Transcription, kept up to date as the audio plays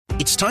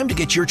It's time to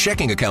get your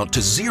checking account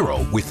to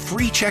zero with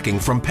free checking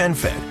from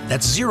PenFed.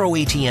 That's zero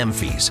ATM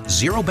fees,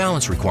 zero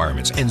balance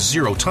requirements, and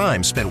zero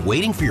time spent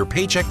waiting for your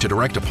paycheck to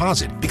direct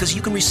deposit because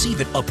you can receive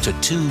it up to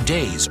 2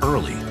 days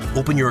early.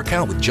 Open your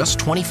account with just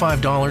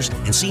 $25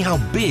 and see how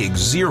big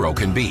zero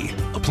can be.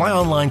 Apply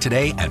online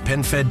today at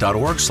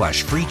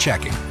PenFed.org/free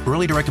checking.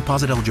 Early direct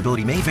deposit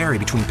eligibility may vary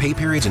between pay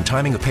periods and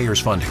timing of payer's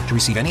funding. To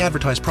receive any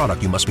advertised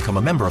product, you must become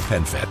a member of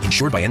PenFed,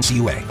 insured by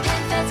NCUA.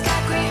 PenFed's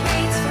got great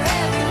rates for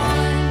everyone.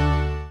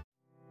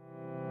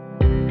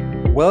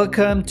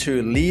 Welcome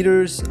to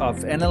Leaders of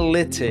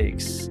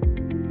Analytics.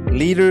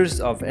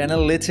 Leaders of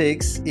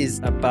Analytics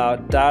is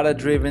about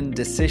data-driven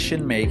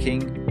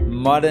decision-making,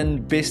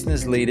 modern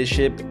business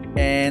leadership,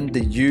 and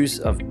the use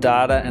of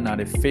data and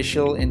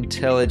artificial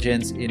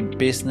intelligence in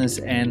business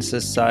and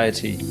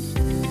society.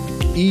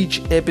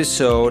 Each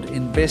episode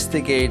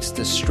investigates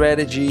the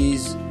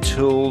strategies,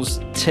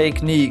 tools,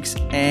 techniques,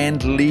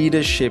 and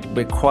leadership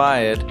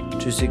required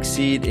to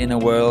succeed in a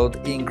world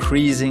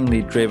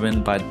increasingly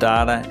driven by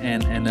data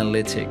and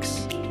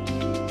analytics.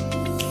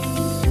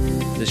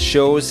 The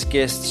show's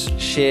guests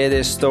share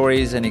their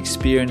stories and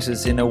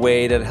experiences in a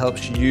way that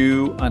helps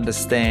you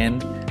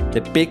understand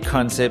the big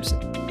concepts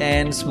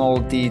and small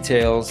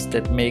details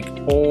that make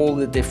all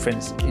the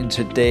difference in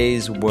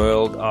today's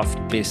world of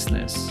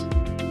business.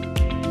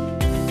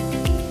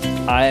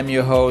 I am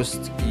your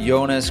host,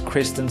 Jonas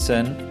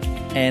Christensen,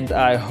 and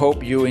I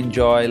hope you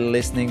enjoy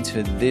listening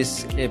to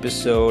this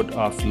episode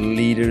of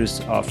Leaders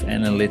of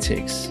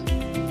Analytics.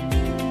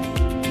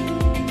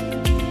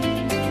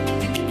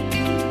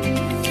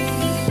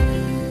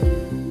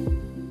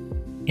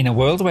 In a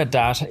world where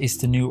data is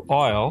the new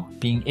oil,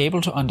 being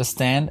able to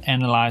understand,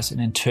 analyze, and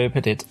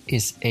interpret it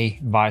is a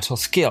vital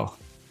skill.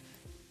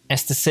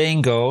 As the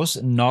saying goes,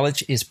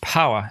 knowledge is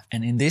power,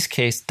 and in this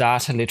case,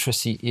 data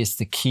literacy is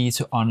the key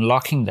to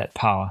unlocking that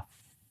power.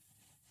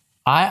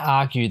 I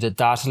argue that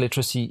data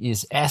literacy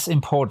is as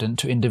important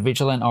to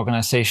individual and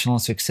organizational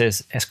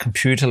success as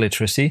computer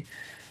literacy,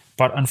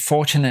 but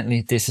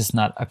unfortunately, this is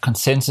not a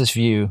consensus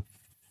view.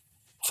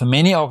 For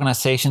many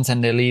organizations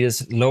and their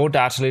leaders, low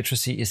data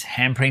literacy is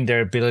hampering their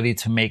ability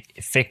to make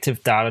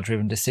effective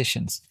data-driven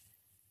decisions.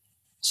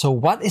 So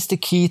what is the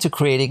key to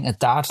creating a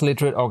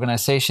data-literate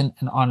organization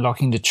and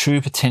unlocking the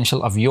true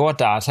potential of your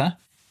data?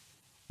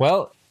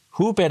 Well,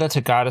 who better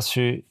to guide us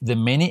through the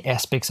many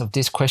aspects of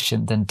this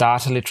question than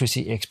data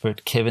literacy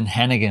expert Kevin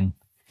Hanegan?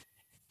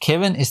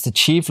 Kevin is the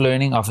Chief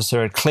Learning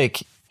Officer at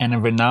Qlik and a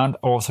renowned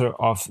author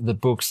of the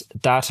books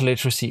Data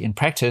Literacy in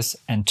Practice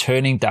and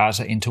Turning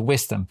Data into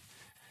Wisdom.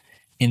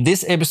 In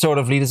this episode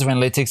of Leaders of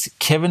Analytics,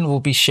 Kevin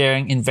will be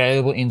sharing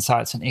invaluable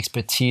insights and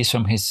expertise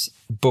from his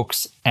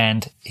books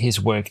and his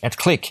work at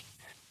Qlik.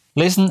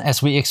 Listen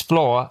as we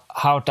explore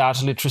how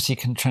data literacy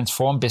can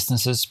transform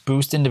businesses,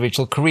 boost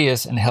individual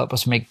careers, and help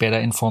us make better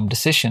informed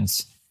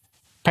decisions.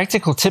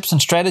 Practical tips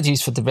and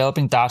strategies for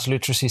developing data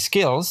literacy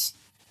skills,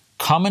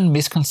 common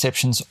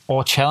misconceptions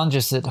or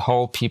challenges that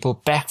hold people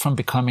back from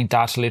becoming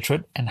data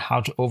literate and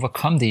how to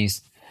overcome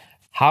these,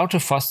 how to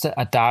foster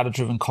a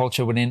data-driven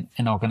culture within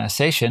an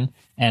organization,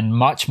 and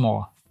much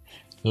more.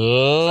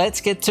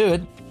 Let's get to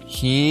it.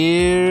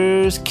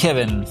 Here's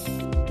Kevin.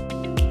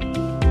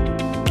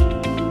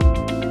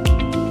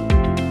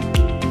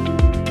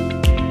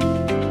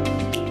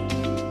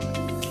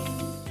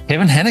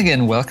 Kevin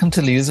Hanegan, welcome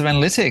to Leaders of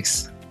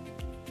Analytics.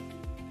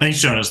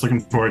 Thanks, Jonas. Looking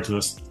forward to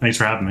this. Thanks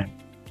for having me.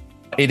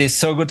 It is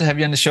so good to have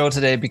you on the show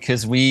today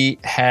because we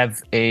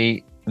have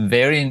a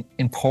very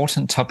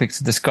important topic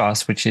to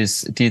discuss, which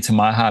is dear to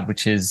my heart,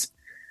 which is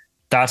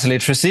data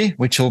literacy,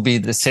 which will be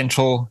the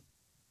central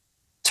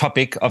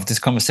topic of this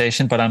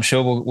conversation, but I'm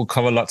sure we'll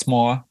cover lots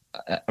more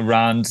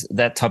around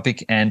that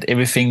topic and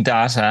everything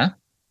data,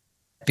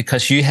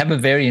 because you have a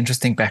very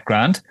interesting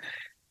background,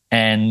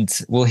 and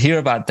we'll hear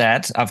about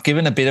that. I've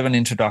given a bit of an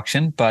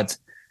introduction, but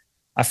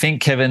I think,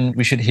 Kevin,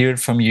 we should hear it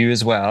from you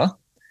as well.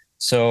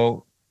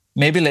 So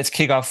maybe let's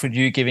kick off with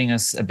you giving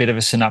us a bit of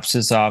a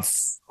synopsis of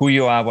who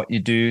you are, what you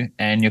do,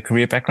 and your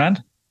career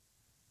background.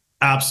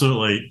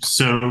 Absolutely.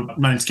 So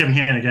my name's Kevin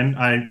Hanegan.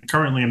 I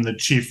currently am the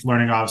Chief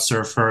Learning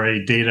Officer for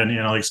a data and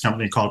analytics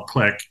company called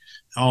Qlik.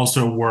 I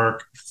also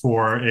work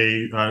for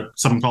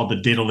something called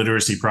the Data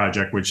Literacy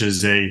Project, which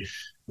is a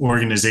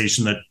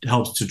organization that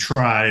helps to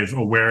drive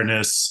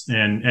awareness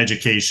and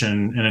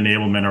education and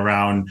enablement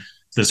around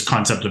this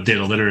concept of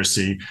data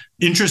literacy.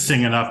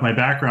 Interesting enough, my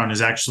background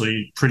is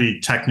actually pretty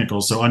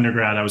technical. So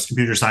undergrad, I was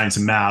computer science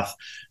and math.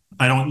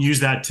 I don't use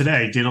that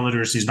today. Data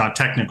literacy is not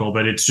technical,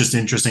 but it's just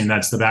interesting.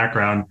 That's the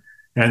background.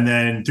 And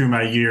then through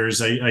my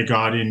years, I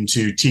got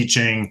into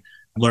teaching,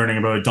 learning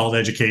about adult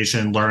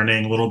education,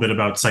 learning a little bit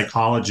about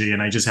psychology.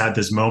 And I just had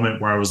this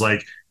moment where I was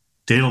like,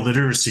 data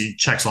literacy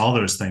checks all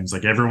those things.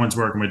 Like everyone's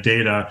working with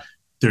data.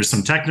 There's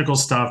some technical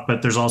stuff,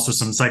 but there's also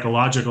some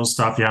psychological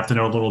stuff. You have to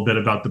know a little bit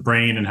about the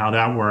brain and how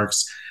that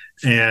works.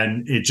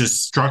 And it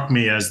just struck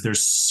me as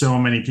there's so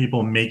many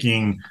people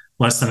making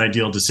less than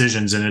ideal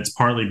decisions. And it's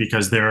partly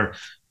because they're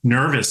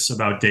nervous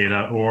about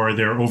data or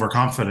they're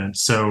overconfident.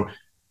 So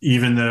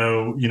even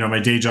though, my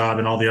day job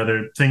and all the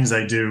other things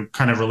I do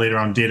kind of relate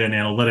around data and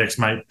analytics,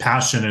 my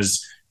passion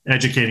is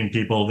educating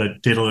people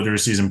that data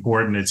literacy is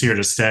important. It's here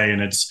to stay,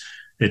 and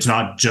it's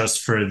not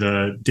just for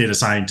the data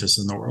scientists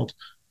in the world.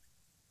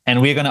 And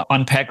we're going to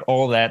unpack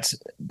all that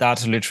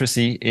data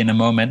literacy in a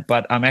moment.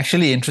 But I'm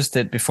actually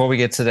interested, before we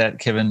get to that,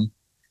 Kevin,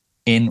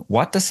 in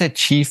what does a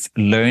chief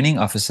learning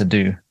officer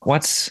do?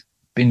 What's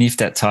beneath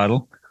that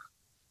title?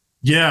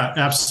 Yeah,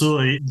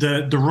 absolutely.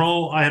 The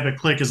role I have at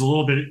Click is a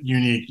little bit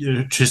unique.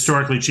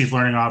 Historically, chief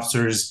learning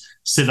officers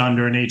sit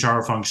under an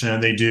HR function,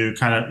 and they do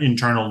kind of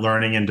internal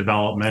learning and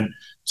development.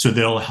 So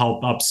they'll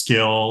help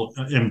upskill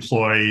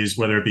employees,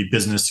 whether it be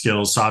business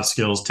skills, soft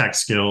skills, tech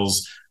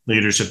skills,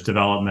 leadership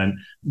development.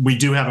 We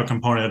do have a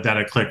component of that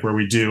at Click where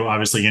we do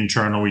obviously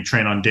internal. We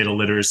train on data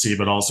literacy,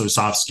 but also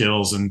soft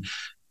skills and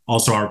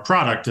also our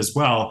product as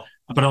well,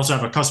 but also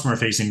have a customer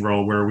facing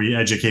role where we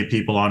educate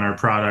people on our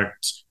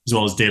product as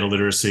well as data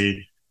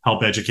literacy,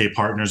 help educate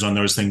partners on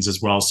those things as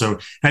well. So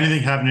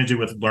anything having to do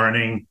with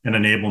learning and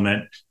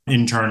enablement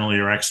internally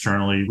or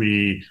externally,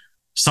 we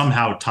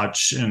somehow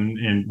touch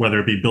in whether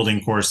it be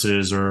building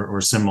courses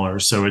or similar.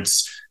 So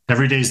it's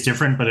every day is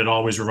different, but it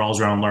always revolves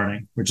around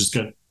learning, which is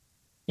good.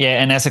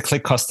 Yeah, and as a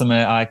Click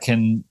customer, I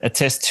can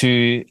attest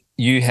to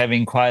you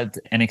having quite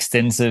an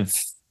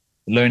extensive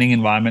learning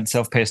environment,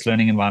 self-paced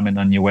learning environment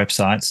on your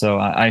website. So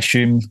I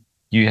assume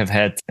you have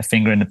had a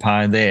finger in the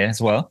pie there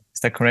as well.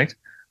 Is that correct?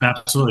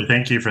 Absolutely.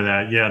 Thank you for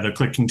that. Yeah, the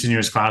Click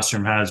Continuous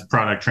Classroom has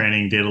product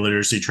training, data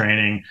literacy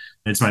training.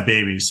 It's my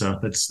baby. So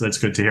that's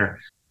good to hear.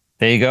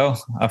 There you go.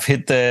 I've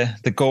hit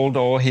the gold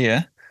ore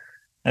here.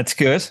 That's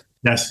good.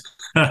 Yes.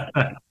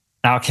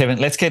 Now, Kevin,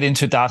 let's get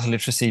into data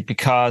literacy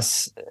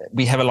because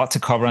we have a lot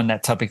to cover on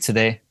that topic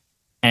today.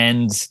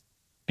 And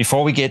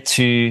before we get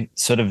to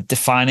sort of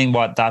defining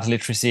what data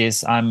literacy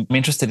is, I'm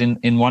interested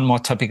in one more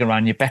topic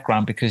around your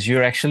background, because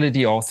you're actually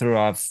the author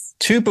of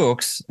two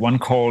books, one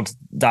called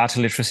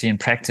Data Literacy in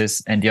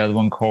Practice and the other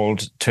one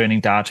called Turning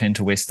Data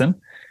into Wisdom.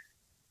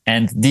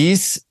 And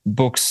these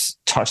books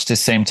touch the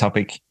same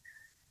topic.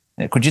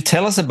 Could you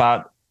tell us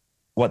about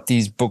what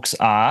these books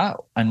are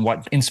and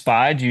what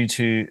inspired you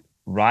to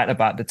write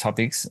about the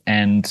topics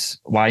and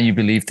why you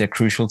believe they're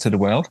crucial to the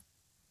world?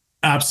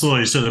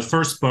 Absolutely. So the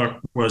first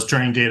book was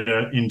Turning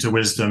Data into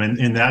Wisdom,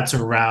 and that's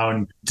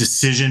around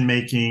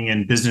decision-making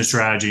and business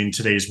strategy in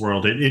today's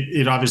world.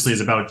 It obviously is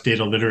about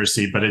data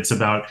literacy, but it's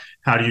about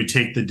how do you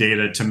take the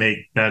data to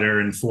make better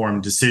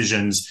informed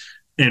decisions,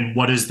 and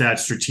what is that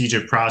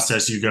strategic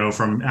process? You go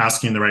from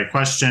asking the right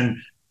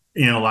question,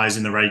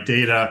 analyzing the right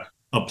data,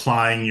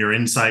 applying your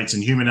insights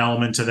and human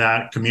element to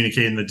that,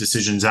 communicating the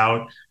decisions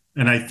out.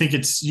 And I think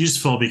it's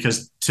useful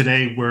because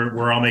today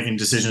we're all making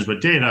decisions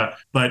with data,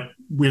 but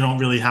we don't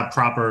really have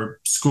proper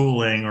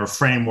schooling or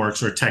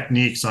frameworks or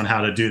techniques on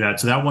how to do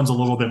that. So that one's a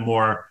little bit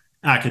more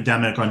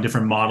academic on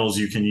different models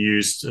you can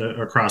use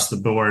across the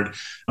board.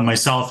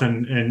 Myself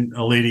and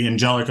a lady,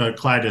 Angelica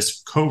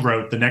Clydis,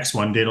 co-wrote the next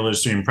one, Data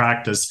Literacy in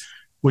Practice,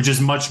 which is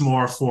much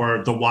more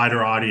for the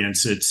wider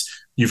audience.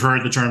 You've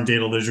heard the term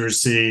data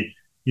literacy.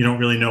 You don't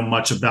really know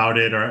much about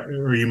it,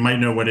 or you might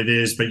know what it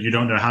is, but you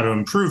don't know how to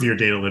improve your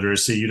data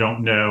literacy. You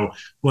don't know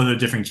what are the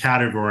different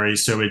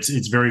categories. So it's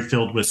very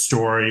filled with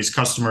stories,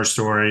 customer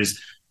stories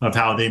of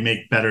how they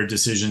make better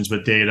decisions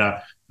with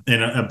data.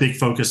 And a big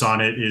focus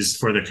on it is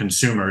for the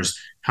consumers,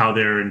 how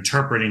they're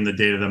interpreting the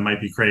data that might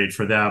be created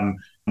for them.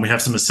 We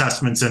have some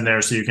assessments in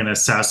there so you can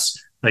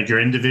assess like your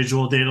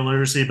individual data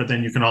literacy, but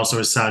then you can also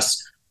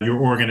assess your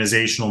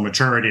organizational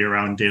maturity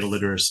around data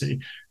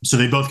literacy. So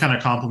they both kind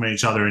of complement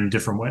each other in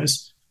different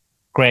ways.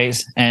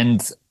 Great.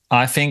 And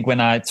I think when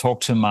I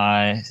talk to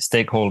my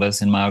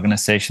stakeholders in my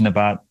organization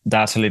about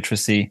data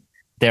literacy,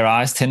 their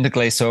eyes tend to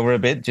glaze over a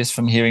bit just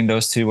from hearing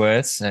those two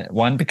words.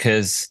 One,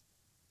 because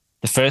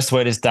the first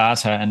word is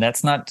data, and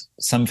that's not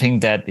something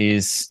that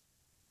is,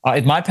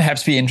 it might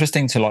perhaps be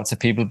interesting to lots of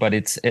people, but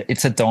it's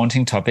a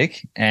daunting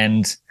topic.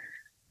 And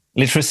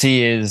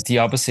literacy is the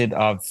opposite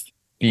of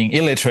being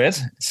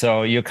illiterate.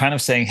 So you're kind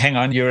of saying, hang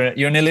on, you're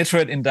an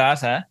illiterate in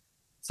data.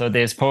 So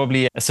there's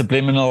probably a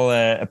subliminal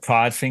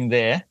pride thing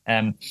there.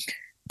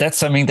 That's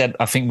something that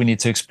I think we need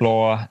to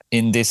explore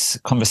in this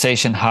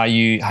conversation, how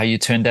you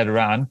turn that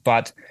around.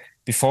 But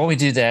before we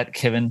do that,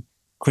 Kevin,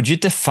 could you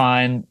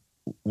define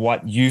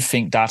what you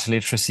think data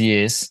literacy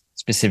is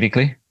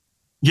specifically?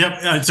 Yep,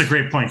 it's a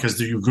great point because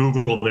you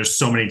Google, there's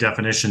so many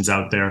definitions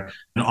out there,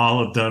 and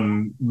all of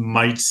them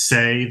might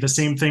say the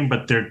same thing,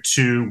 but they're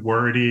too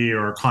wordy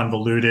or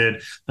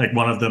convoluted. Like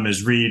one of them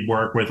is read,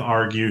 work with,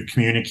 argue,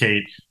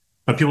 communicate,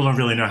 but people don't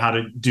really know how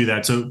to do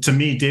that. So to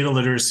me, data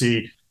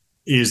literacy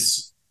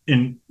is,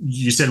 and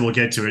you said we'll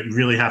get to it, you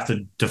really have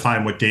to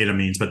define what data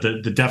means. But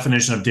the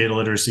definition of data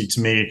literacy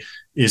to me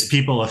is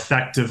people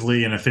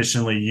effectively and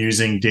efficiently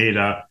using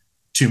data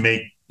to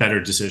make better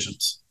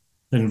decisions.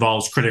 It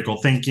involves critical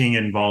thinking,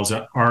 it involves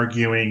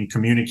arguing,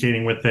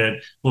 communicating with it,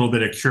 a little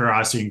bit of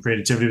curiosity and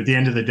creativity. But at the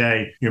end of the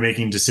day, you're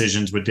making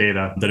decisions with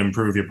data that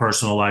improve your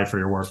personal life or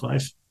your work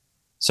life.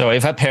 So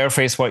if I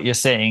paraphrase what you're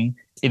saying,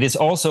 it is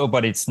also,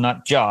 but it's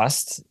not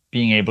just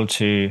being able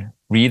to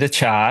read a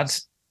chart,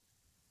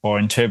 or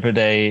interpret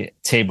a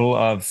table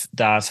of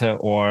data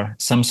or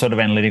some sort of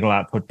analytical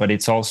output, but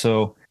it's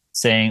also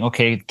saying,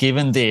 okay,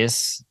 given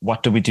this,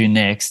 what do we do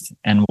next?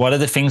 And what are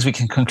the things we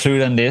can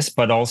conclude on this?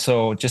 But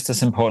also, just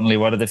as importantly,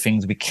 what are the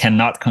things we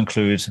cannot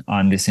conclude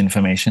on this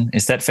information?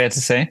 Is that fair to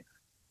say?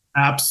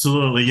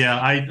 Absolutely. Yeah.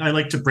 I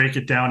like to break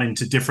it down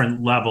into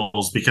different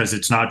levels because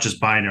it's not just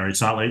binary.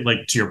 It's not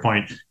like to your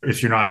point,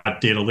 if you're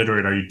not data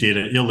literate, are you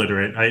data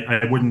illiterate?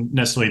 I wouldn't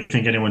necessarily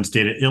think anyone's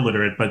data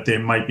illiterate, but there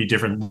might be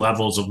different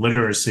levels of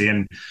literacy.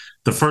 And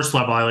the first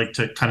level I like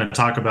to kind of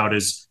talk about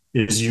is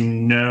you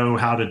know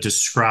how to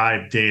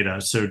describe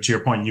data. So to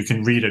your point, you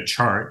can read a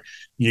chart.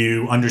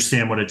 You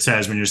understand what it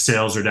says when your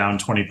sales are down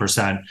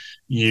 20%.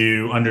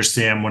 You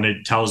understand when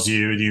it tells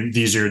you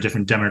these are your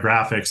different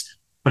demographics.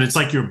 But it's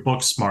like you're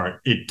book smart.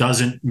 It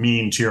doesn't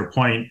mean, to your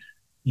point,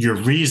 you're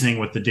reasoning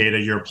with the data,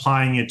 you're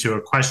applying it to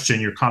a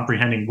question, you're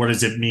comprehending what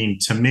does it mean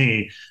to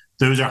me.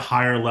 Those are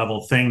higher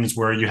level things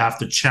where you have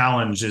to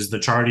challenge, is the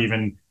chart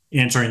even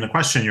answering the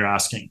question you're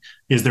asking?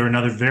 Is there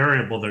another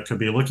variable that could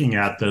be looking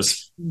at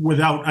this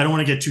without, I don't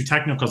want to get too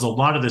technical because a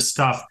lot of this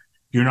stuff,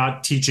 you're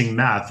not teaching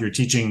math, you're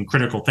teaching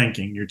critical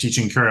thinking, you're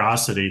teaching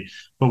curiosity.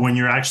 But when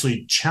you're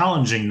actually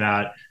challenging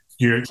that,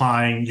 you're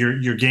applying,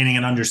 you're gaining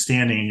an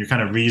understanding and you're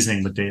kind of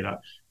reasoning with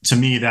data. To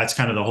me, that's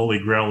kind of the holy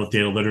grail with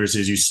data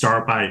literacy is you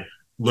start by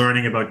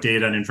learning about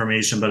data and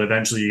information, but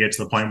eventually you get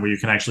to the point where you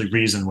can actually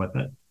reason with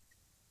it.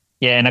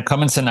 Yeah, and a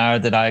common scenario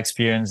that I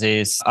experience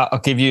is, I'll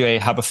give you a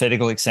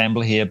hypothetical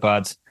example here,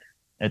 but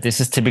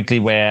this is typically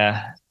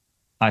where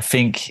I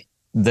think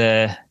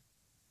the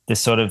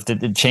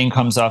chain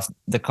comes off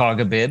the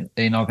cog a bit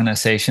in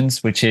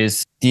organizations, which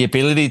is the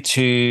ability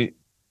to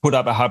put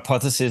up a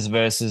hypothesis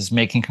versus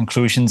making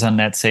conclusions on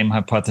that same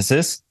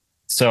hypothesis.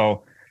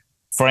 So,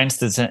 for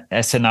instance,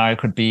 a scenario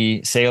could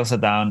be sales are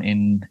down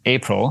in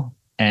April,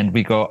 and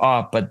we go,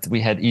 but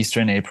we had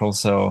Easter in April,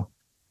 so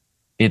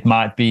it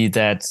might be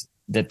that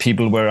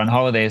people were on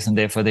holidays and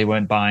therefore they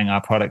weren't buying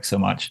our product so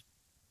much,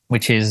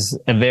 which is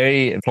a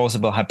very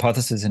plausible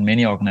hypothesis in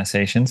many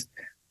organizations,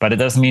 but it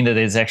doesn't mean that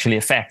it's actually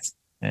a fact.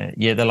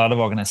 Yet a lot of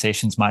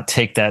organizations might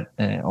take that,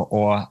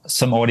 or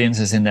some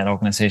audiences in that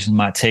organization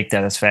might take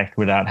that as fact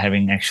without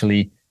having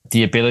actually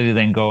the ability to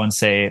then go and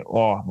say,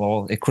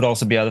 well, it could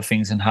also be other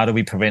things, and how do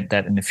we prevent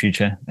that in the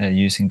future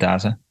using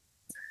data?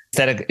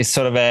 That is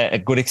sort of a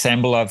good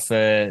example of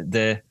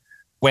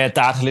where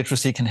data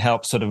literacy can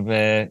help sort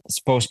of,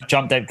 suppose,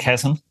 jump that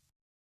chasm.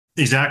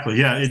 Exactly.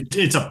 Yeah,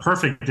 it's a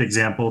perfect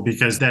example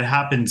because that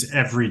happens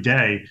every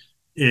day.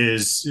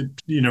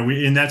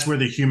 And that's where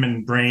the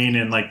human brain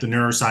and like the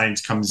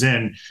neuroscience comes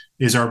in,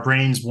 is our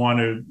brains want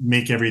to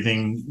make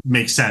everything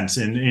make sense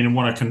and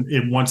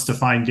it wants to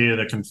find data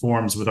that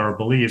conforms with our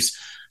beliefs.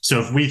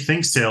 So if we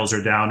think sales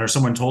are down or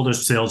someone told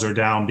us sales are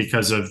down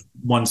because of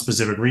one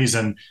specific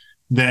reason,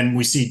 then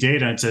we see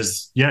data and it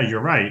says, yeah,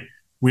 you're right.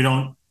 We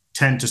don't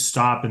tend to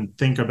stop and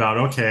think about,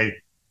 okay,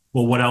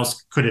 well, what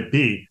else could it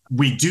be?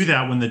 We do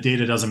that when the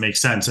data doesn't make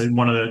sense. And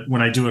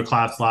when I do a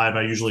class live,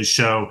 I usually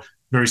show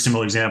very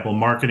similar example,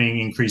 marketing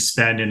increased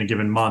spend in a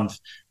given month,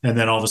 and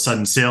then all of a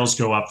sudden sales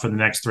go up for the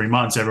next 3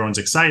 months. Everyone's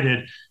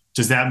excited.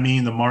 Does that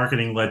mean the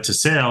marketing led to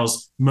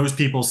sales? Most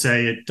people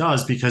say it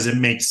does because it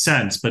makes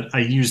sense, but I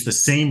use the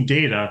same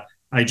data.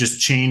 I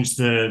just changed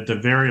the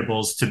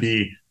variables to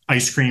be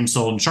ice cream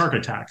sold in shark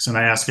attacks. And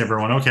I ask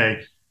everyone,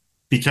 okay,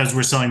 because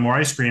we're selling more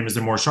ice cream, is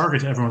there more shark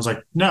attacks? Everyone's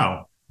like,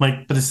 no,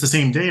 but it's the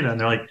same data. And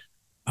they're like,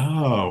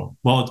 oh,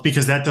 well, it's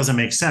because that doesn't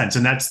make sense.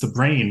 And that's the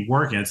brain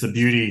working. It's the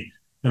beauty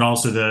and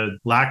also the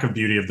lack of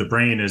beauty of the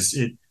brain is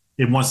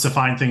it wants to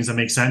find things that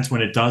make sense.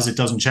 When it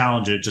doesn't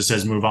challenge it, just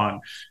says move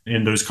on.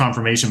 And those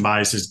confirmation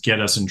biases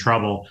get us in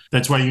trouble.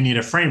 That's why you need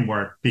a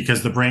framework,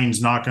 because the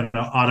brain's not going to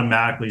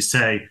automatically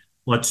say,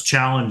 let's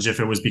challenge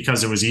if it was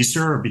because it was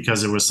Easter or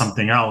because it was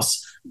something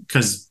else,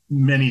 because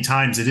many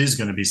times it is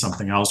going to be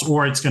something else,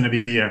 or it's going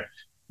to be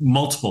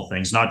multiple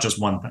things, not just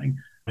one thing.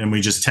 And we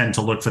just tend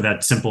to look for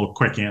that simple,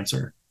 quick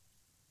answer.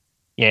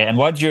 Yeah, and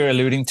what you're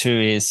alluding to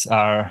is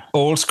our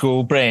old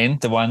school brain,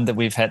 the one that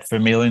we've had for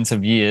millions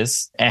of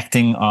years,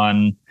 acting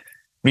on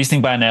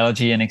reasoning by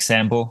analogy and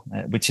example,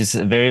 which is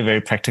very,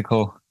 very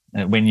practical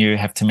when you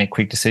have to make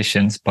quick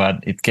decisions, but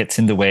it gets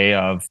in the way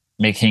of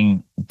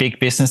making big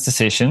business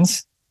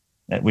decisions,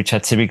 which are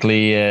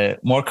typically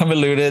more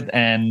convoluted.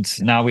 And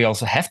now we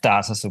also have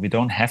data, so we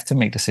don't have to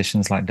make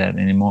decisions like that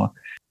anymore.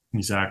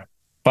 Exactly.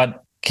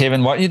 But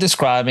Kevin, what you're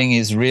describing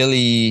is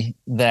really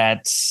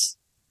that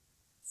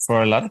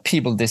for a lot of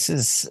people, this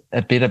is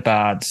a bit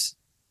about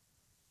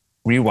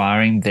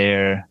rewiring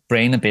their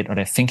brain a bit, or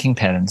their thinking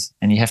patterns.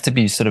 And you have to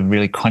be sort of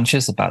really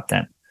conscious about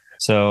that.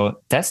 So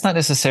that's not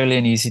necessarily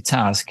an easy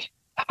task.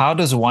 How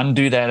does one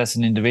do that as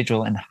an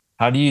individual? And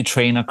how do you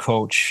train or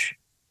coach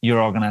your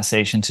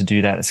organization to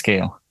do that at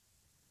scale?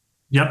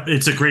 Yep,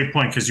 it's a great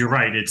point, because you're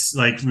right. It's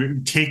like,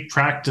 take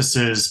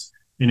practices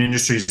in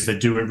industries that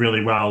do it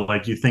really well.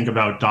 Like you think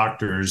about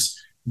doctors,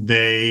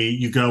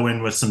 you go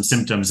in with some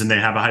symptoms and they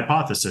have a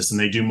hypothesis and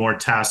they do more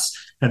tests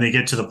and they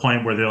get to the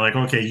point where they're like,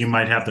 okay, you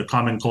might have the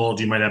common cold,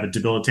 you might have a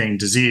debilitating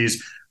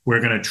disease. We're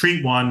going to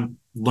treat one,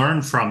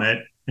 learn from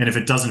it. And if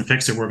it doesn't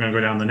fix it, we're going to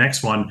go down the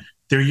next one.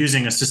 They're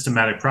using a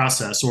systematic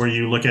process. Or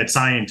you look at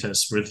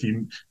scientists with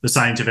the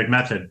scientific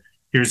method.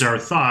 Here's our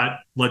thought.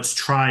 Let's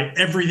try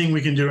everything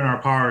we can do in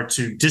our power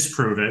to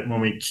disprove it.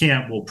 When we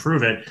can't, we'll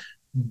prove it.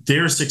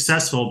 They're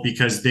successful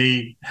because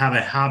they have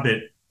a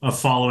habit of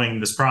following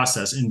this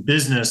process. In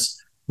business,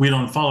 we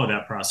don't follow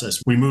that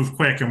process. We move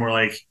quick and we're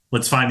like,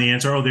 let's find the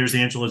answer. Oh, there's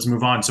the answer. Let's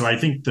move on. So I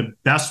think the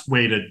best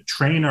way to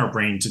train our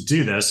brain to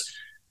do this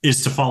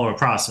is to follow a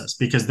process,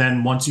 because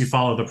then once you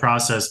follow the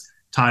process,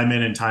 time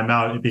in and time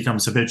out, it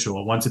becomes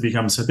habitual. Once it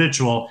becomes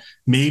habitual,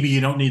 maybe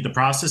you don't need the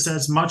process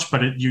as much,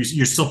 but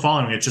you're still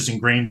following it, just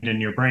ingrained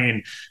in your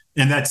brain.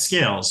 And that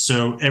scales.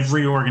 So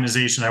every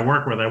organization I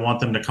work with, I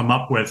want them to come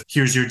up with,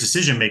 here's your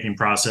decision-making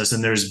process.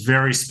 And there's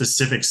very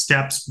specific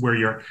steps where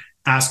you're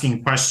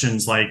asking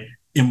questions like,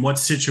 in what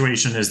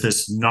situation is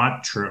this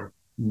not true?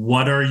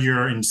 What are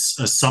your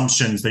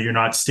assumptions that you're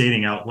not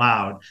stating out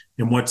loud?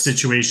 In what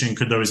situation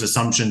could those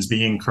assumptions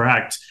be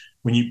incorrect?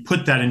 When you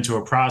put that into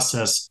a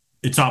process,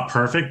 it's not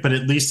perfect, but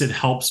at least it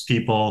helps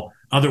people.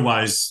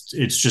 Otherwise,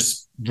 it's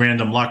just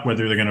random luck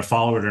whether they're going to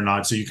follow it or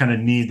not. So you kind of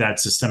need that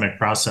systemic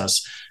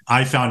process.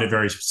 I found it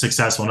very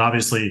successful. And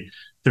obviously,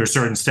 there are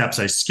certain steps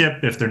I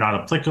skip if they're not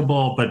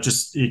applicable, but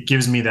just it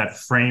gives me that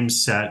frame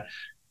set.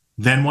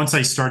 Then once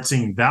I start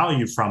seeing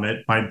value from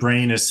it, my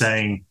brain is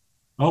saying,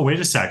 oh, wait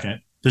a second,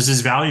 this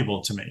is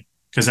valuable to me.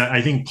 Because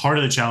I think part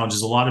of the challenge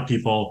is a lot of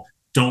people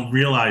don't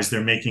realize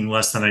they're making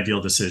less than ideal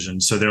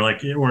decisions. So they're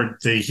like, or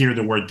they hear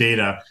the word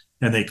data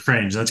and they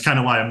cringe. That's kind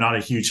of why I'm not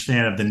a huge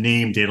fan of the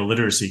name data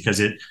literacy, because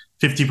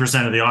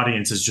 50% of the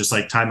audience is just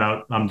like, time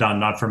out, I'm done,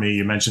 not for me.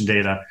 You mentioned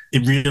data.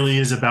 It really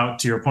is about,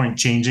 to your point,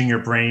 changing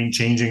your brain,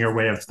 changing your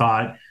way of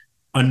thought,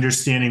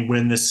 understanding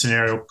when this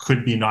scenario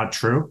could be not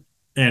true.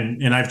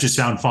 And I've just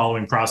found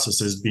following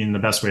processes being the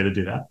best way to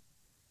do that.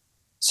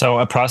 So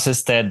a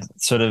process that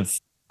sort of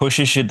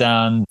pushes you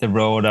down the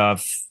road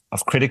of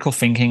critical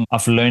thinking,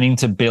 of learning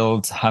to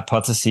build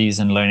hypotheses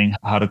and learning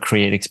how to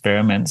create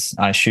experiments,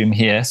 I assume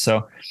here.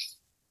 So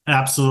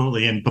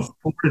absolutely. And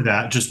before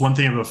that, just one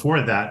thing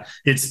before that,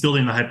 it's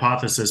building the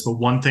hypothesis. But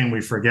one thing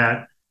we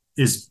forget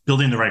is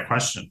building the right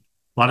question.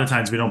 A lot of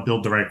times we don't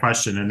build the right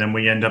question, and then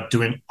we end up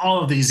doing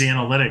all of these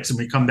analytics and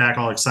we come back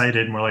all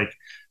excited and we're like,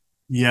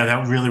 yeah,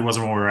 that really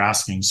wasn't what we were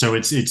asking. So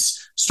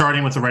it's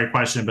starting with the right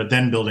question, but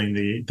then building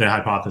the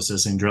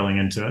hypothesis and drilling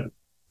into it.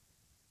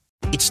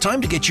 It's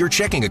time to get your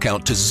checking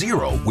account to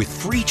zero with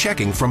free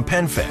checking from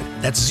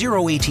PenFed. That's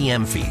zero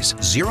ATM fees,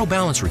 zero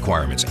balance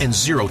requirements, and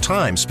zero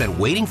time spent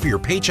waiting for your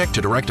paycheck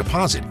to direct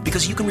deposit,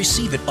 because you can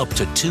receive it up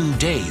to 2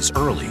 days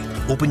early.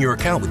 Open your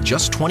account with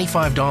just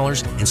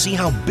 $25 and see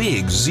how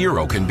big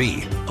zero can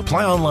be.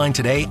 Apply online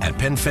today at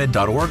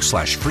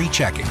PenFed.org/free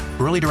checking.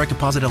 Early direct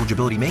deposit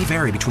eligibility may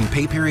vary between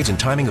pay periods and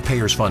timing of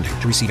payer's funding.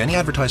 To receive any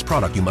advertised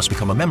product, you must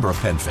become a member of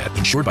PenFed,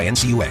 insured by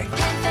NCUA.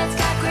 PenFed's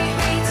got great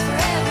rates for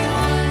everyone.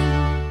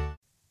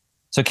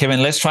 So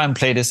Kevin, let's try and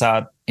play this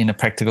out in a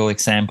practical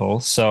example.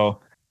 So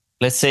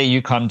let's say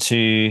you come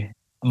to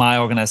my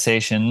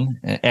organization,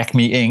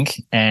 Acme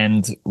Inc.,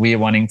 and we are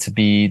wanting to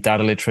be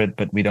data literate,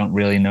 but we don't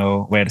really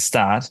know where to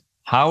start.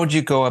 How would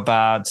you go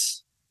about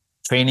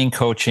training,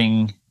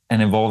 coaching,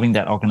 and evolving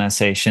that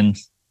organization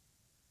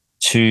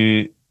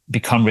to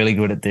become really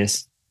good at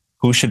this?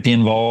 Who should be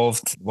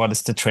involved? What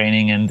is the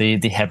training and the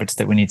habits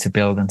that we need to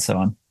build, and so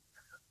on?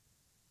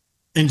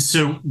 And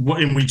so,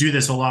 and we do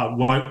this a lot.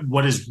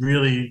 What is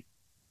really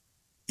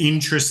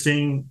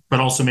interesting, but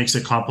also makes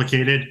it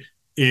complicated,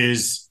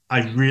 is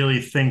I really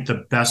think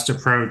the best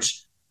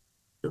approach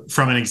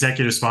from an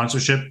executive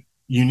sponsorship,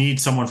 you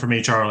need someone from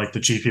HR, like the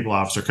chief people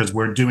officer, because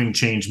we're doing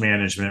change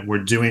management,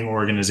 we're doing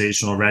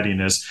organizational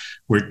readiness,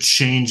 we're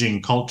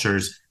changing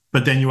cultures.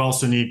 But then you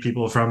also need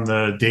people from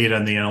the data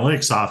and the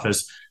analytics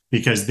office,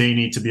 because they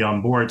need to be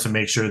on board to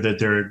make sure that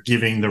they're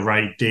giving the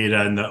right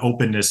data and the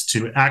openness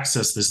to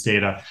access this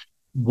data.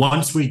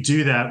 Once we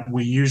do that,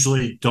 we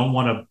usually don't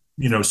want to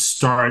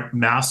start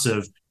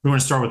massive. We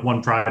want to start with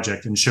one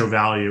project and show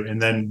value.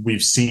 And then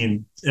we've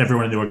seen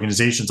everyone in the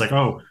organization's like,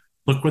 oh,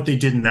 look what they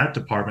did in that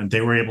department.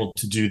 They were able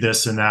to do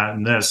this and that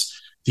and this.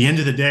 At the end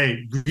of the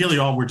day, really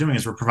all we're doing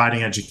is we're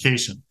providing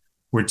education.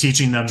 We're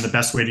teaching them the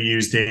best way to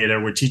use data.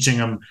 We're teaching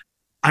them,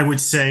 I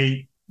would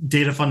say,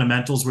 data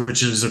fundamentals,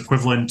 which is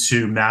equivalent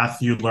to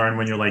math you learn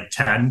when you're like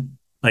 10.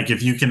 Like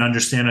if you can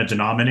understand a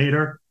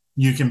denominator,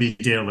 you can be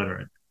data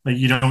literate. Like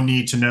you don't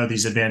need to know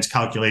these advanced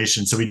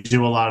calculations. So we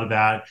do a lot of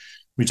that.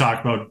 We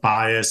talk about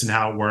bias and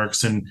how it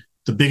works. And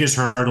the biggest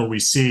hurdle we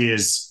see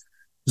is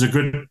there's a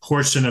good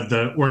portion of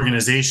the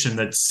organization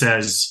that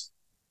says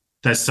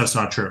that stuff's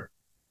not true.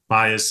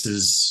 Bias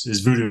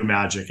is voodoo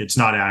magic. It's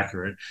not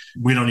accurate.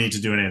 We don't need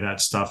to do any of that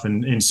stuff.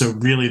 And so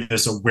really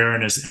this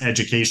awareness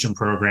education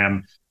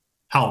program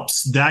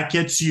helps. That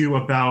gets you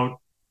about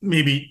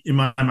maybe, in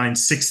my mind,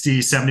 60,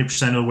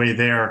 70% of the way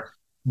there.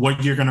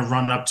 What you're going to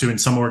run up to in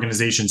some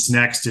organizations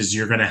next is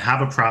you're going to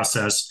have a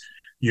process.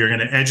 You're going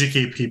to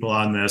educate people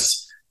on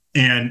this.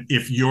 And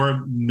if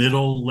your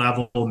middle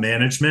level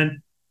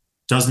management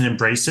doesn't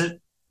embrace it,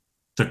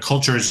 the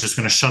culture is just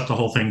going to shut the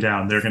whole thing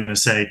down. They're going to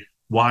say,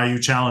 why are you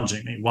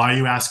challenging me? Why are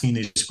you asking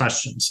these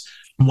questions?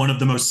 One of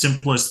the most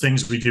simplest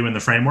things we do in the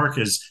framework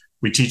is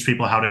we teach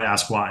people how to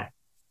ask why.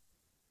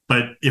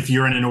 But if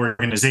you're in an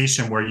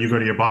organization where you go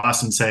to your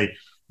boss and say,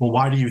 well,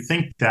 why do you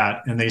think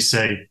that? And they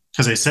say,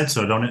 because I said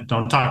so,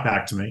 don't talk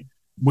back to me,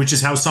 which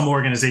is how some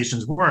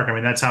organizations work. I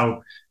mean, that's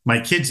how my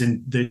kids,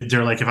 and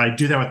they're like, if I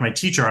do that with my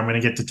teacher, I'm going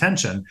to get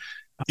detention.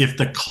 If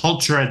the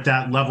culture at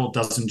that level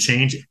doesn't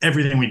change,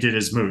 everything we did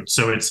is moot.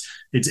 So it's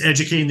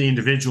educating the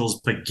individuals,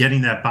 but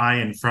getting that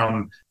buy-in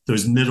from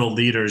those middle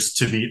leaders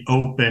to be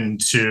open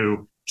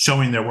to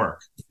showing their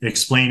work,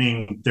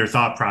 explaining their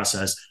thought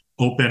process,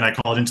 open, I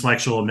call it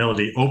intellectual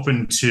humility,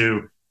 open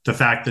to the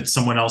fact that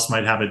someone else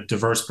might have a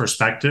diverse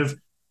perspective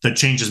that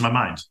changes my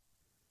mind.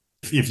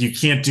 If you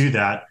can't do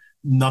that,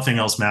 nothing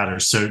else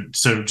matters. So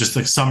just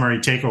the summary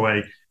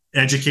takeaway,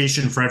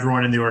 education for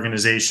everyone in the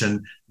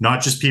organization,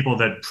 not just people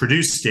that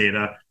produce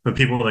data, but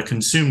people that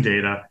consume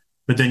data.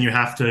 But then you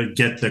have to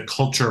get the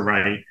culture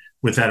right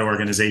with that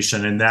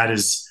organization. And that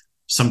is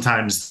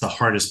sometimes the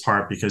hardest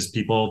part because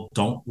people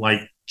don't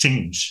like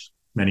change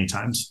many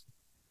times.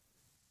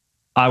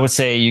 I would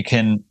say you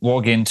can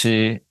walk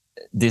into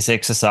this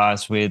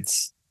exercise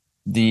with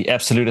the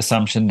absolute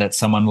assumption that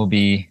someone will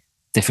be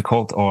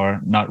difficult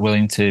or not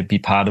willing to be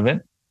part of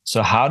it.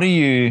 So how do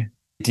you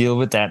deal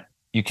with that?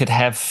 You could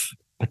have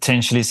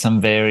potentially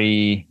some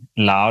very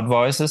loud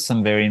voices,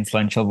 some very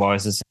influential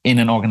voices in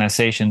an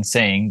organization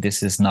saying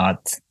this is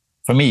not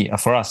for me or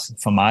for us,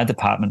 for my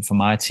department, for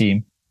my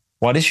team.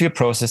 What is your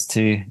process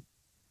to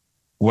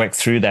work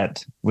through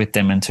that with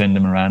them and turn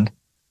them around?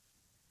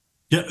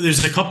 Yeah,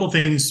 there's a couple of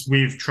things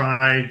we've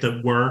tried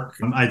that work.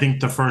 I think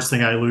the first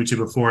thing I alluded to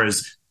before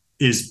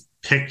is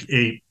pick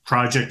a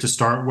project to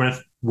start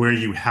with where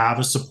you have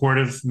a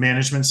supportive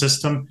management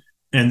system,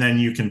 and then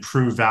you can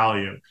prove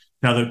value.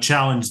 Now, the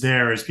challenge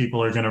there is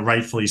people are going to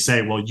rightfully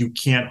say, well, you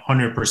can't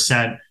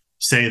 100%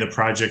 say the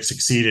project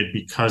succeeded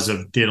because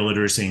of data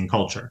literacy and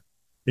culture.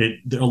 A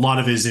lot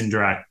of it is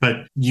indirect,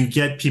 but you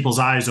get people's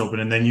eyes open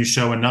and then you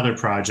show another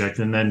project,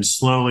 and then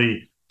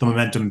slowly the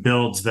momentum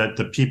builds that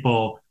the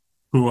people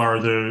who are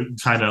the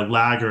kind of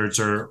laggards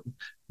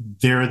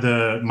they're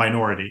the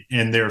minority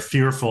and they're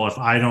fearful if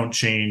I don't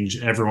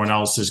change, everyone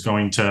else is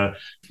going to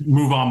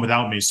move on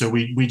without me. So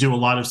we do a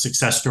lot of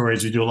success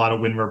stories. We do a lot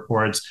of win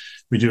reports.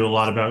 We do a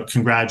lot about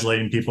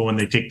congratulating people when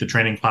they take the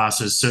training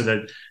classes so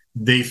that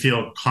they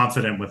feel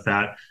confident with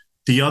that.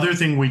 The other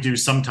thing we do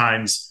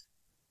sometimes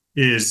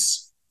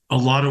is a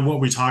lot of what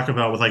we talk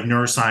about with like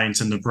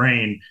neuroscience and the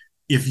brain.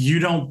 If you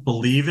don't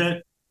believe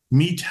it,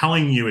 me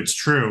telling you it's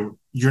true,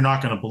 you're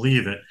not going to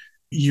believe it.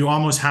 You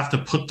almost have to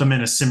put them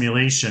in a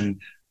simulation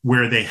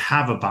where they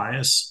have a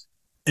bias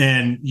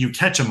and you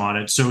catch them on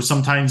it. So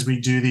sometimes we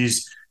do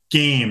these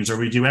games or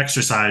we do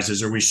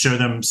exercises or we show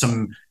them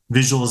some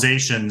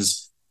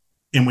visualizations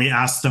and we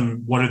ask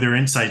them what are their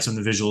insights on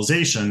the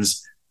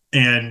visualizations.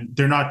 And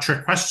they're not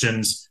trick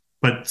questions,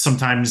 but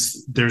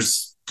sometimes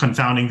there's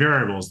confounding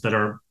variables that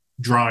are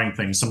drawing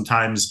things.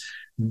 Sometimes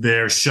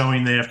they're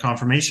showing they have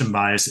confirmation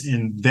bias,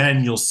 and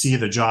then you'll see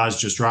the jaws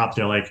just drop.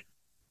 They're like,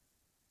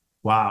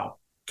 wow.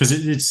 Because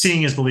it's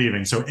seeing is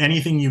believing. So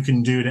anything you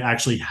can do to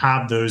actually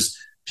have those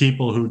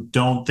people who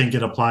don't think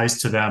it applies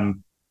to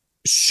them,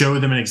 show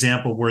them an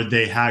example where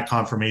they had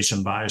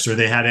confirmation bias or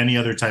they had any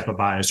other type of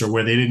bias or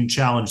where they didn't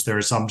challenge their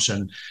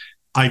assumption.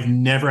 I've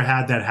never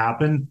had that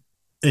happen.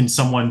 And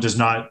someone does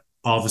not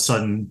all of a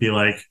sudden be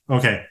like,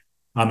 okay,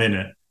 I'm in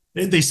it.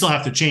 They still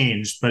have to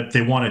change, but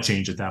they want to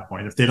change at that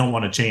point. If they don't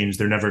want to change,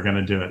 they're never going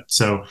to do it.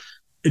 So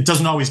it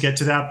doesn't always get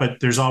to that, but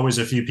there's always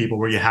a few people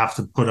where you have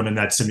to put them in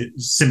that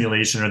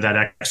simulation or that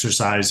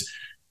exercise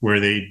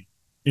where they,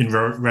 in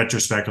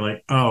retrospect, are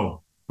like,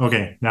 oh,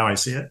 okay, now I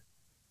see it.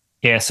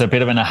 Yeah, so a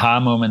bit of an aha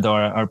moment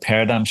or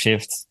paradigm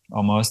shift,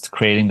 almost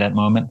creating that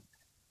moment.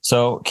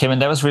 So, Kevin,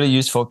 that was really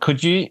useful.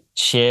 Could you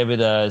share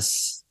with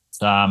us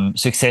some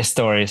success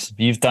stories?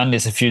 You've done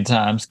this a few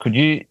times. Could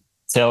you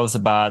tell us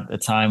about a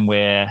time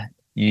where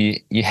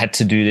you had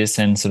to do this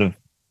and sort of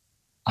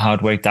how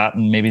it worked out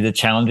and maybe the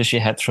challenges you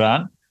had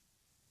throughout?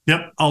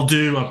 Yep. I'll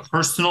do a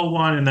personal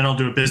one and then I'll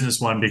do a business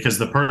one because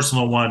the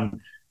personal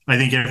one, I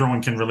think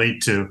everyone can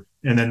relate to.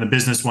 And then the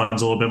business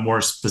one's a little bit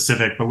more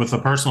specific. But with the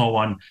personal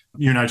one,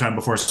 you and I talked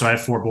before. So I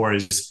have 4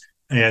 boys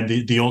and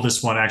the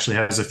oldest one actually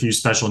has a few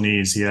special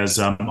needs. He has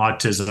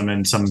autism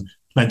and some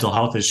mental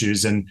health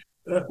issues. And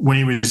when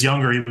he was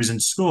younger, he was in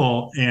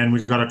school and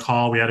we got a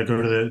call. We had to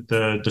go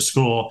to the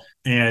school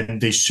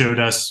and they showed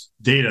us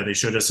data. They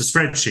showed us a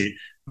spreadsheet.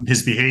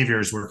 His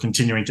behaviors were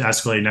continuing to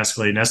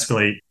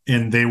escalate,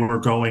 and they were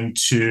going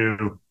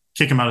to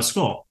kick him out of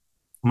school.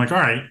 I'm like, all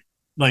right,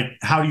 like,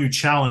 how do you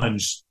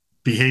challenge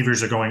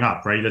behaviors are going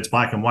up, right? It's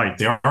black and white.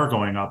 They are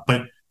going up.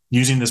 But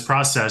using this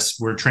process,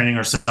 we're training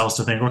ourselves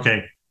to think,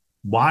 okay,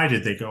 why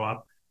did they go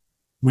up?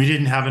 We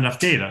didn't have enough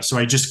data. So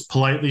I just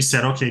politely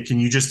said, okay,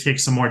 can you just take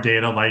some more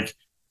data, like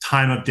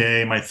time of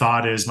day? My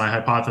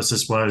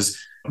hypothesis was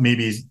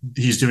maybe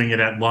he's doing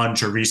it at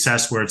lunch or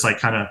recess where it's like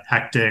kind of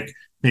hectic.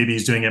 Maybe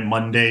he's doing it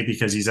Monday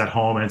because he's at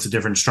home and it's a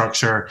different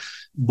structure.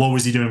 What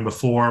was he doing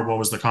before? What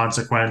was the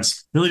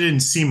consequence? Really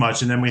didn't see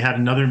much. And then we had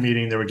another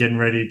meeting. They were getting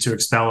ready to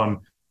expel him.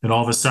 And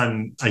all of a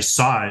sudden I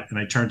saw it and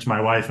I turned to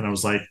my wife and I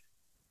was like,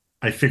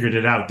 I figured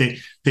it out. They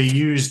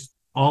used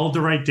all of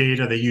the right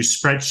data. They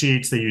used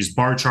spreadsheets. They used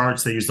bar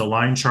charts. They used a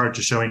line chart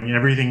to showing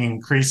everything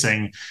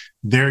increasing.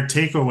 Their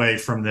takeaway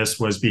from this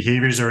was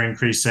behaviors are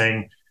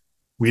increasing.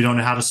 We don't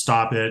know how to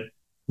stop it.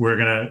 We're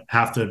going to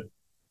have to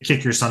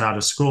kick your son out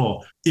of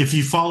school. If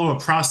you follow a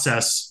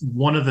process,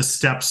 one of the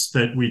steps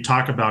that we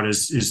talk about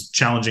is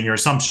challenging your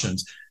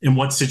assumptions. In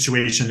what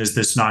situation is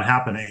this not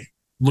happening?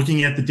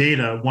 Looking at the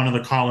data, one of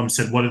the columns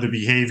said, what are the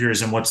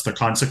behaviors and what's the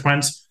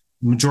consequence?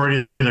 The majority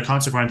of the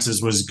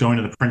consequences was going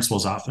to the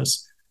principal's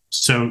office.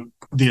 So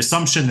the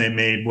assumption they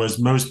made was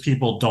most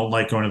people don't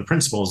like going to the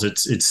principal's.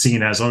 It's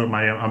seen as, oh,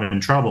 I'm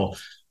in trouble.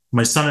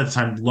 My son at the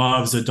time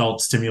loves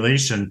adult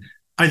stimulation.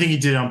 I think he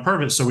did it on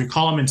purpose. So we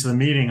call him into the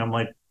meeting. I'm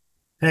like,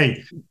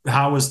 hey,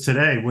 how was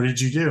today? What did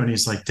you do? And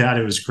he's like, Dad,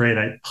 it was great.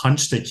 I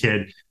punched a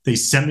kid. They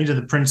sent me to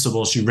the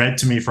principal. She read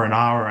to me for an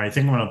hour. I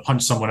think I'm going to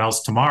punch someone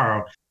else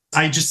tomorrow.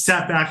 I just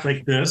sat back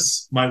like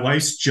this. My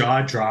wife's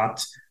jaw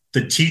dropped.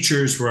 The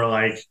teachers were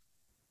like,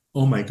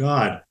 oh my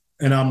God.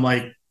 And I'm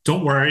like,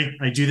 don't worry.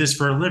 I do this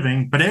for a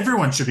living, but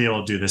everyone should be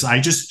able to do this. I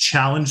just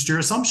challenged your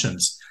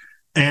assumptions.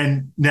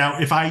 And now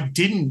if I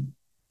didn't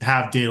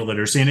have data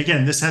literacy, and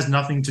again, this has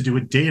nothing to do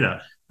with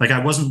data. Like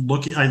I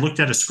looked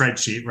at a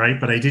spreadsheet, right?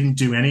 But I didn't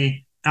do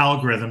any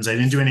algorithms. I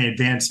didn't do any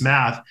advanced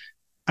math.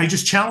 I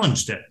just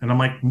challenged it. And I'm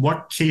like,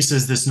 what case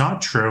is this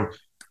not true?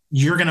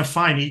 You're going to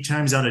find 8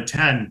 times out of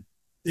 10,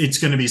 it's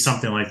going to be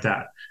something like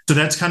that. So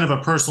that's kind of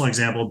a personal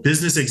example.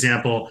 Business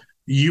example,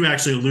 you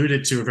actually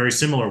alluded to a very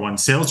similar one.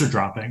 Sales are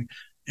dropping.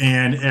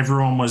 And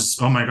everyone was,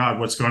 oh my God,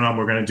 what's going on?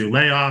 We're going to do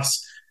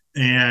layoffs.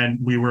 And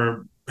we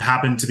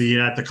happened to be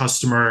at the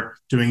customer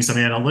doing some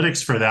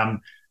analytics for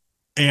them.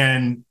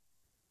 And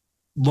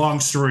long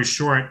story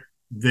short,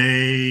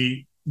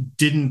 they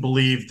didn't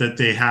believe that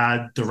they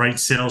had the right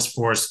sales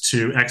force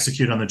to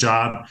execute on the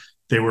job.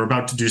 They were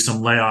about to do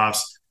some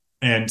layoffs.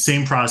 And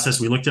same process,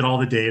 we looked at all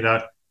the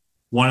data.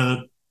 One of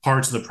the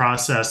parts of the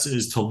process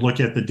is to look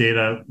at the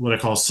data, what I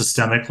call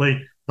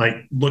systemically, like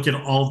look at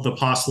all of the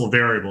possible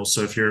variables.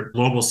 So if you're a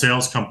global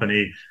sales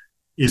company,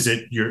 are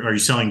you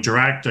selling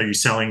direct? Are you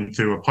selling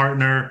through a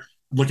partner?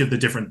 Look at the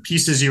different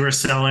pieces you are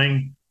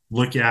selling.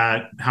 Look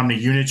at how many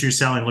units you're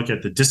selling, look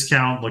at the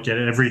discount, look at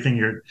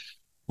everything.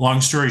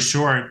 Long story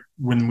short,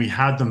 when we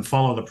had them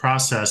follow the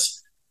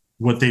process,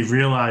 what they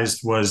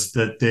realized was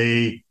that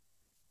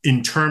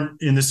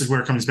and this is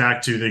where it comes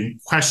back to, the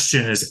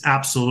question is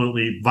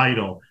absolutely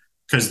vital,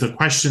 because the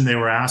question they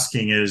were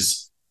asking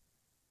is,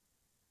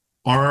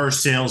 are our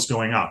sales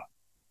going up?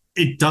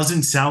 It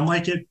doesn't sound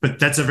like it, but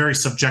that's a very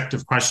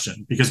subjective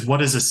question, because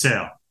what is a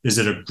sale? Is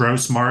it a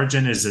gross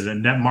margin? Is it a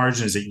net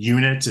margin? Is it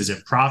units? Is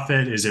it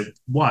profit? Is it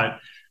what?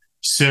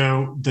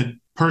 So the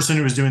person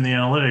who was doing the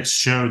analytics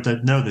showed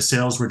that no, the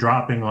sales were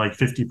dropping like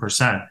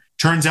 50%.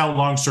 Turns out,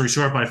 long story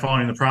short, by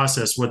following the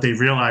process, what they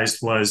realized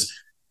was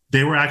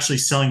they were actually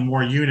selling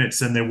more units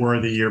than they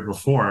were the year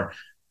before.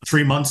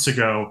 3 months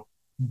ago,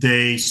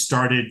 they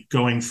started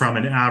going from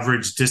an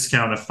average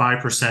discount of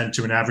 5%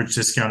 to an average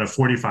discount of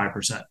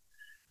 45%.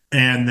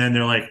 And then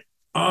they're like,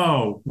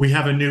 oh, we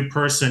have a new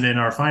person in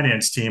our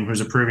finance team who's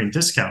approving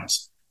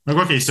discounts. Like,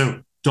 okay,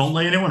 so don't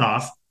lay anyone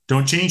off.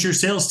 Don't change your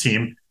sales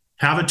team.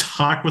 Have a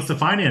talk with the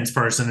finance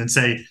person and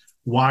say,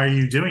 why are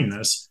you doing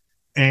this?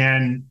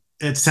 And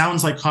it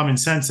sounds like common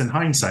sense in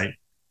hindsight,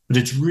 but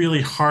it's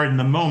really hard in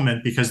the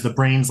moment because the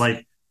brain's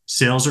like,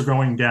 sales are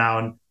going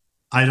down.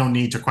 I don't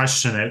need to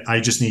question it.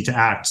 I just need to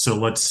act. So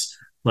let's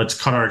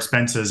cut our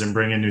expenses and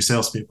bring in new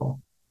salespeople.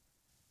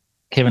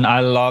 Kevin, I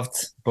loved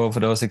both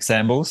of those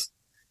examples.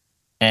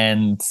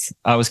 And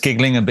I was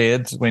giggling a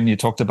bit when you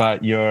talked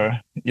about your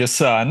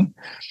son,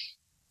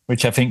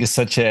 which I think is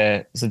such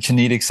a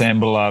neat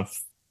example of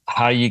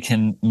how you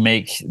can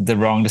make the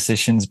wrong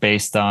decisions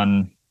based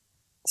on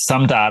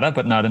some data,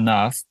 but not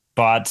enough.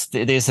 But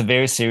there's a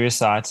very serious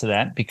side to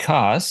that,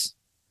 because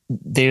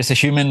there's a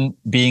human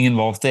being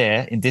involved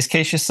there. In this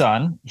case, your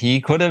son,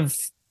 this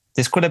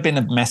could have been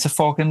a massive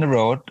fork in the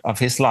road of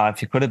his life.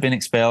 He could have been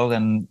expelled,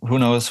 and who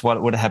knows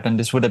what would have happened.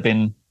 This would have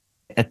been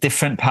a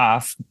different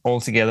path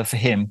altogether for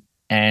him.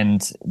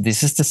 And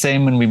this is the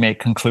same when we make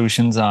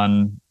conclusions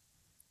on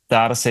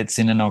data sets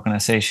in an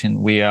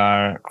organization. We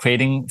are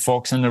creating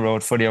forks in the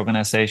road for the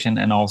organization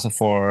and also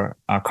for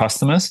our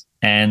customers.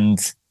 And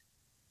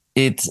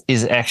it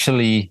is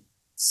actually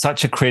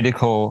such a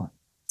critical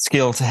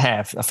skill to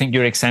have. I think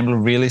your example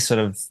really sort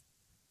of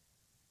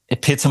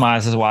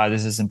epitomizes why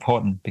this is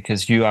important,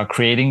 because you are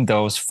creating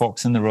those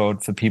forks in the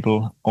road for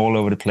people all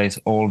over the place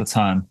all the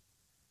time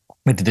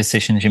with the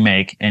decisions you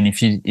make. And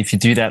if you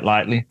do that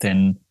lightly,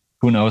 then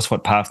who knows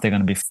what path they're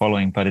going to be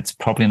following, but it's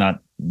probably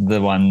not the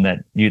one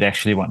that you'd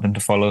actually want them to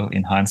follow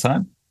in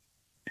hindsight.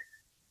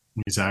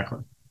 Exactly.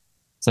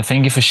 So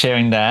thank you for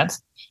sharing that.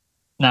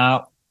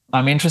 Now,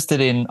 I'm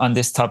interested on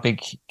this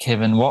topic,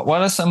 Kevin, what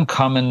are some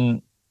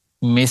common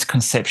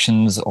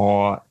misconceptions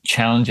or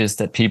challenges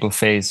that people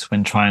face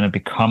when trying to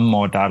become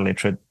more data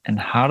literate, and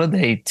how do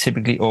they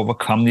typically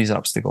overcome these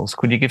obstacles?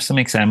 Could you give some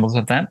examples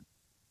of that?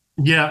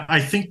 Yeah, I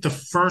think the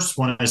first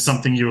one is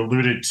something you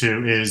alluded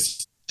to,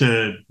 is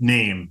the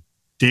name,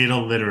 data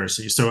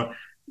literacy. So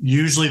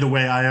usually the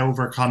way I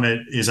overcome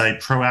it is I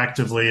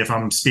proactively, if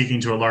I'm speaking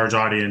to a large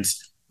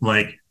audience,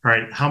 like, all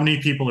right, how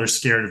many people are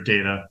scared of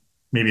data?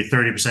 Maybe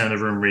 30% of the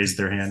room raised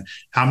their hand.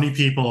 How many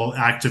people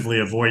actively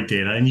avoid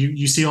data? And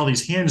you see all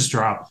these hands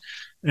drop.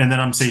 And then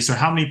I'm saying, so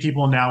how many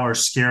people now are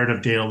scared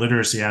of data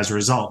literacy as a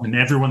result? And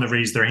everyone that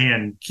raised their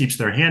hand keeps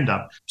their hand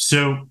up.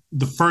 So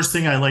the first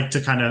thing I like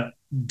to kind of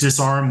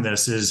disarm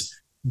this is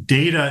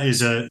data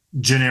is a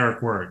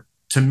generic word.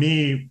 To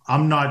me,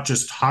 I'm not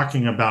just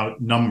talking about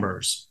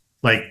numbers,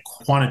 like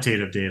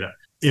quantitative data.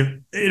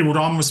 It would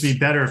almost be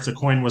better if the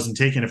coin wasn't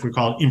taken if we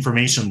call it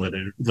information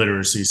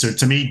literacy. So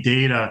to me,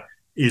 data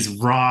is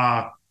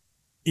raw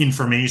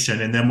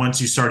information, and then once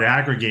you start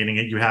aggregating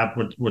it, you have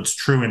what's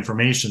true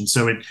information.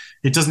 So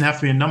it doesn't have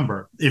to be a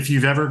number. If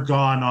you've ever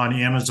gone on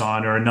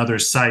Amazon or another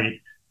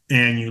site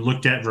and you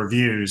looked at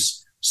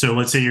reviews, so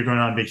let's say you're going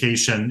on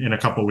vacation in a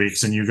couple of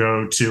weeks and you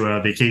go to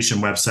a vacation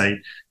website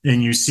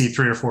and you see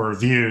 3 or 4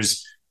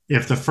 reviews.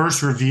 If the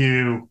first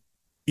review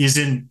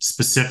isn't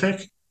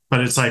specific, but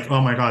it's like,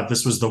 oh my God,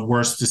 this was the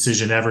worst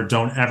decision ever,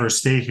 don't ever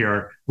stay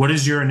here, what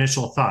is your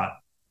initial thought?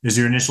 Is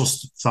your initial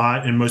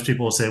thought, and most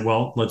people will say,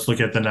 well, let's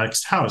look at the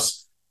next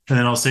house. And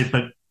then I'll say,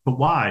 but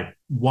why?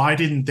 Why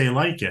didn't they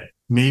like it?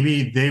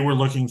 Maybe they were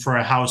looking for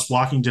a house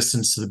walking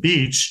distance to the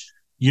beach.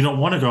 You don't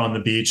want to go on the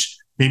beach.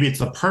 Maybe it's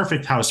the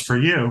perfect house for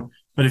you.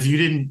 But if you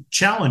didn't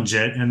challenge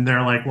it and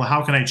they're like, well,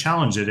 how can I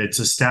challenge it? It's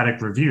a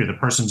static review. The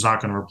person's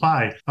not going to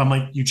reply. I'm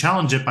like, you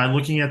challenge it by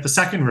looking at the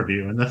second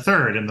review and the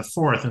third and the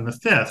fourth and the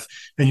fifth.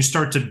 And you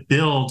start to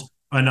build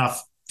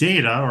enough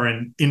data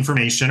or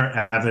information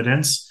or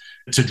evidence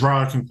to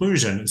draw a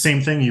conclusion.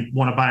 Same thing, you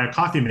want to buy a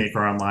coffee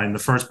maker online. The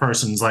first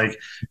person's like,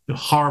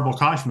 horrible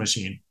coffee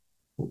machine.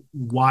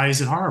 Why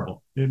is it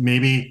horrible?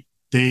 Maybe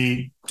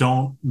they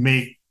don't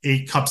make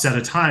 8 cups at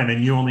a time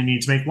and you only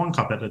need to make 1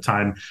 cup at a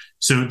time.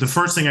 So the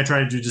first thing I try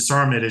to do to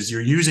disarm it is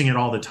you're using it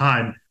all the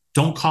time.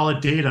 Don't call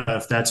it data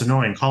if that's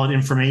annoying. Call it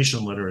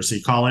information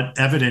literacy. Call it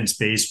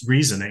evidence-based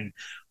reasoning.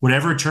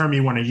 Whatever term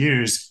you want to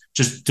use,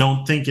 just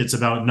don't think it's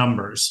about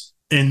numbers.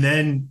 And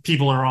then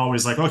people are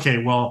always like,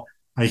 okay, well,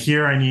 I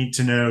hear I need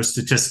to know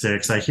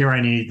statistics. I hear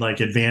I need like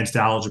advanced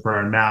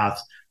algebra and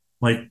math.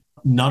 Like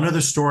none of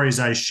the stories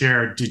I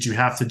shared did you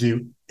have to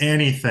do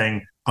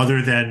anything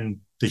other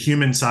than the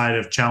human side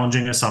of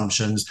challenging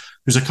assumptions.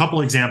 There's a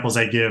couple examples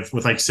I give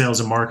with like sales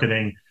and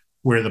marketing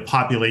where the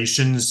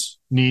populations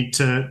you need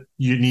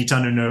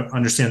to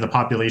understand the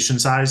population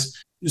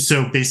size.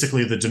 So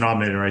basically the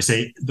denominator, I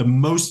say the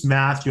most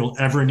math you'll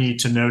ever need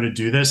to know to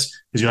do this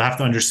is you'll have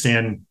to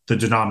understand the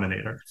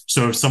denominator.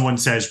 So if someone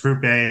says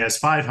group A has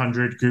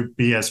 500, group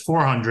B has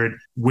 400,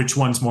 which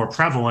one's more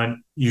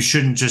prevalent? You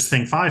shouldn't just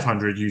think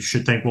 500. You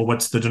should think, well,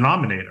 what's the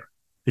denominator?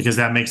 Because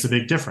that makes a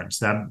big difference.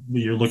 That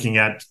you're looking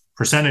at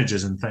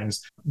percentages and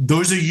things.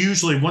 Those are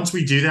usually, once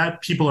we do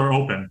that, people are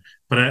open.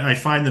 But I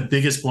find the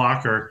biggest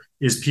blocker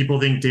is people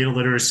think data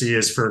literacy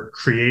is for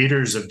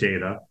creators of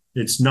data.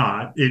 It's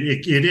not.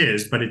 It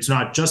is, but it's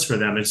not just for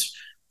them. It's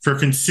for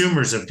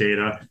consumers of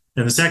data.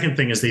 And the second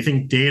thing is they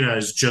think data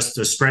is just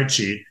a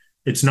spreadsheet.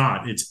 It's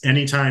not. It's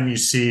anytime you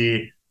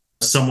see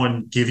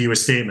someone give you a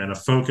statement, a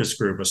focus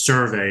group, a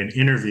survey, an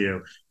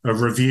interview, a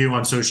review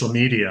on social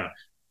media,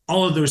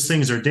 all of those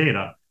things are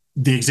data.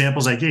 The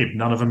examples I gave,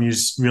 none of them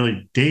use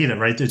really data,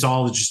 right? It's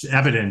all just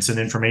evidence and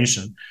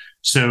information.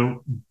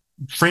 So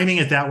framing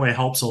it that way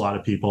helps a lot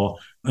of people,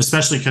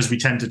 especially because we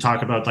tend to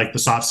talk about like the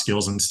soft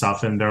skills and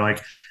stuff. And they're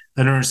like,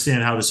 I don't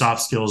understand how the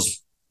soft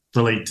skills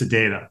relate to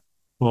data.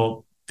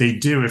 Well, they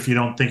do if you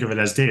don't think of it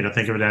as data,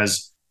 think of it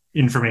as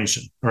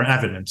information or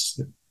evidence.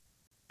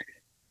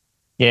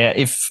 Yeah,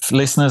 if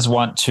listeners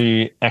want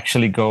to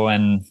actually go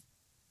and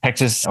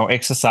practice or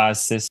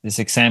exercise this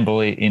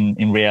example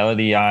in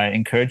reality, I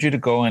encourage you to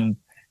go and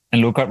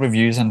look up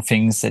reviews on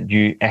things that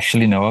you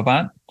actually know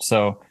about.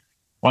 So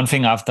one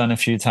thing I've done a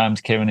few times,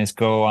 Kevin, is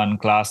go on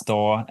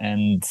Glassdoor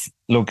and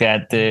look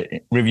at the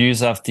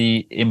reviews of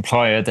the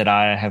employer that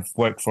I have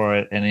worked for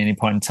at any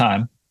point in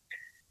time.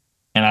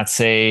 And I'd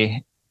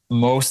say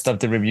most of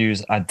the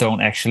reviews I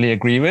don't actually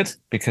agree with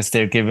because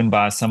they're given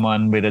by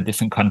someone with a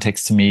different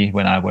context to me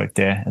when I worked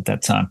there at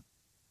that time.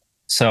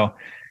 So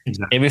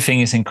exactly.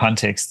 Everything is in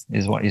context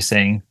is what you're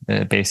saying,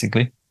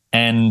 basically.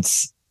 And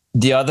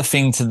the other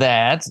thing to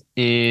that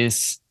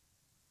is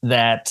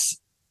that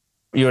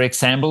your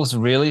examples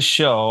really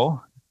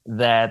show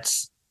that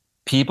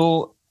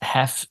people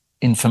have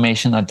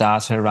information or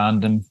data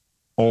around them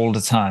all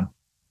the time.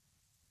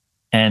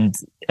 And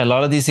a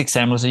lot of these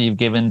examples that you've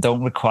given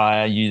don't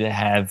require you to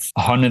have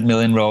 100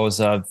 million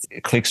rows of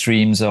click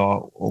streams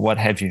or what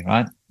have you,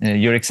 right?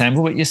 Your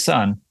example with your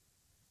son,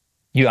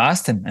 you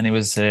asked him, and it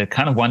was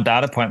kind of one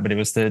data point, but it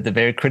was the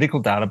very critical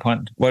data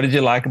point. What did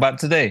you like about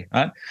today,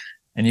 right?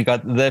 and you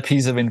got the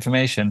piece of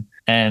information.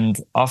 And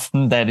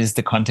often that is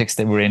the context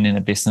that we're in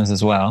a business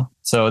as well.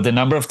 So the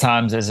number of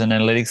times as an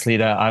analytics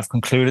leader, I've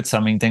concluded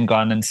something, then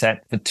gone and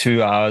sat for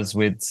 2 hours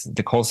with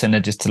the call center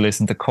just to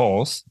listen to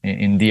calls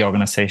in the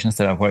organizations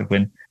that I've worked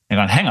with, and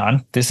gone, hang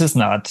on, this is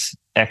not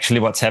actually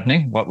what's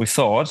happening, what we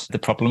thought. The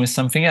problem is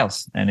something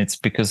else. And it's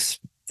because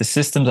the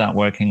systems aren't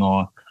working,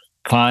 or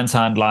clients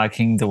aren't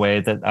liking the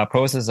way that our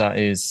process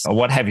is, or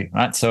what have you,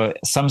 right? So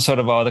some sort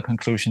of other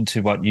conclusion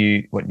to what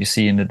you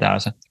see in the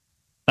data.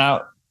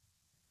 Now,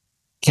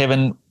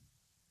 Kevin,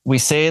 we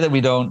say that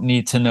we don't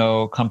need to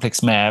know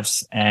complex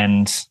maths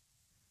and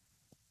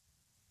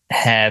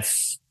have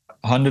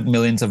 100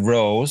 millions of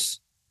rows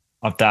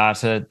of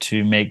data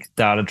to make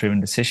data-driven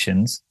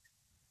decisions.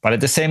 But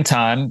at the same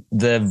time,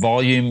 the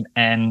volume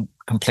and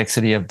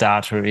complexity of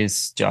data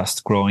is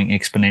just growing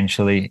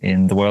exponentially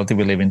in the world that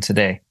we live in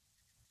today.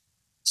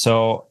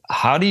 So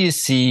how do you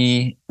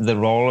see the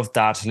role of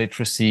data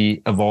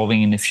literacy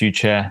evolving in the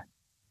future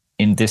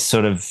in this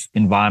sort of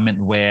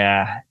environment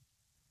where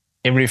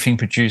everything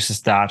produces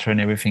data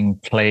and everything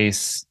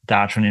plays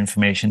data and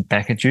information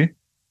back at you?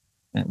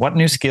 What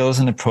new skills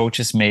and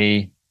approaches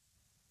may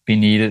be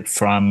needed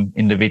from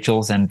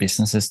individuals and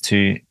businesses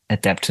to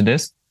adapt to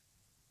this?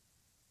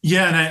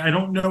 Yeah, and I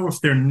don't know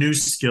if they're new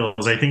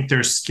skills. I think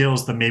they're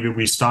skills that maybe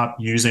we stopped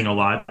using a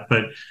lot,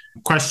 but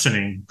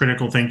questioning,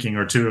 critical thinking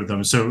are two of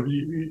them. So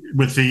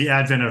with the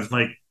advent of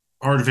like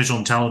artificial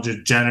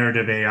intelligence,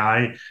 generative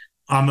AI,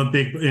 I'm a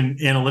big in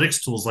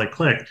analytics tools like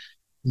Click.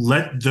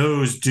 Let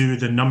those do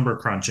the number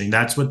crunching.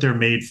 That's what they're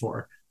made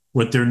for.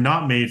 What they're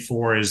not made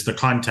for is the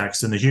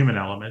context and the human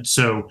element.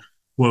 So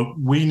what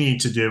we need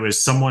to do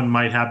is someone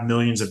might have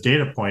millions of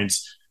data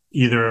points,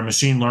 either a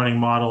machine learning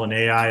model, an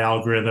AI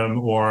algorithm,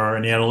 or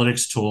an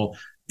analytics tool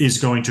is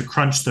going to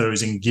crunch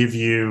those and give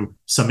you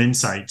some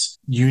insights.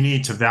 You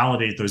need to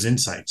validate those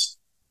insights.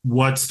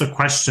 What's the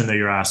question that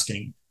you're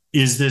asking?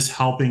 Is this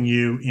helping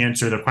you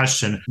answer the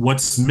question?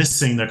 What's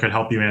missing that could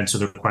help you answer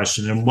the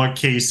question? In what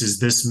case is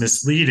this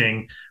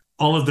misleading?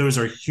 All of those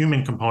are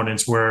human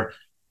components where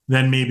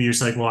then maybe you're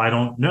like, well, I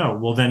don't know.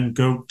 Well, then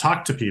go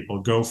talk to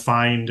people, go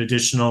find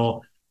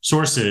additional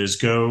sources,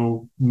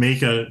 go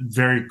make a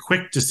very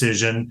quick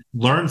decision,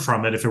 learn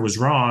from it if it was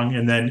wrong,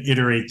 and then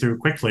iterate through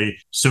quickly.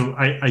 So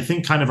I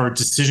think kind of our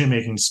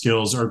decision-making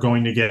skills are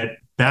going to get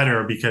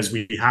better because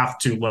we have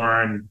to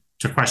learn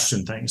to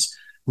question things.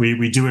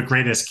 We do it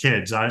great as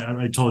kids.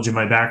 I told you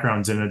my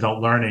background's in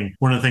adult learning.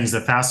 One of the things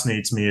that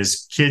fascinates me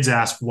is kids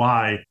ask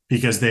why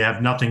because they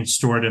have nothing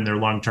stored in their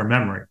long-term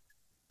memory.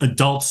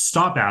 Adults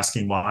stop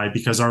asking why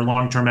because our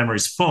long-term memory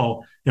is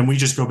full, and we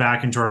just go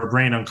back into our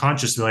brain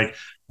unconsciously like,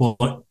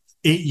 well,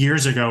 8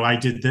 years ago, I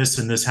did this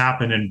and this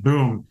happened, and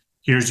boom,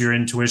 here's your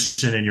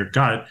intuition and your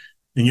gut,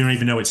 and you don't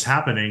even know it's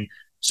happening.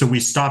 So we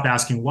stop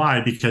asking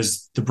why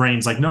because the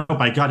brain's like, nope,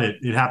 I got it.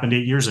 It happened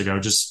 8 years ago.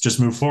 Just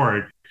move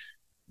forward.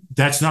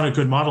 That's not a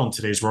good model in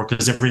today's world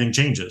because everything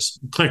changes.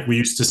 Click, we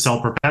used to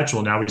sell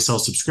perpetual. Now we sell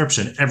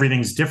subscription.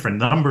 Everything's different.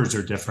 Numbers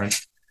are different.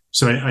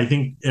 So I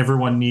think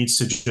everyone needs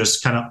to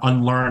just kind of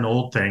unlearn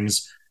old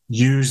things,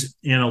 use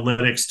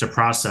analytics to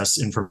process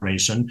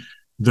information.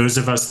 Those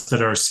of us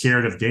that are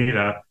scared of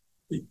data,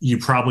 you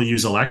probably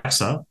use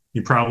Alexa,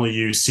 you probably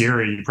use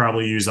Siri, you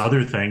probably use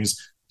other things.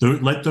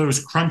 Let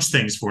those crunch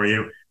things for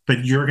you,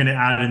 but you're going to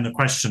add in the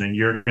questioning.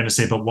 You're going to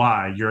say, but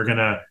why? You're going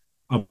to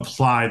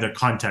apply the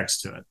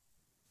context to it.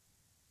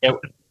 Yep.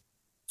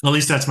 At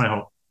least that's my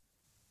hope.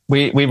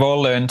 We've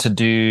all learned to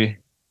do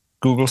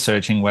Google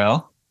searching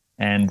well,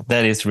 and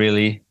that is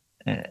really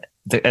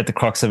at the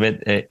crux of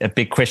it, a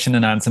big question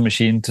and answer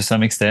machine to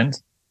some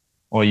extent.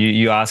 Or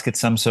you ask it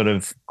some sort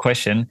of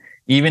question,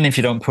 even if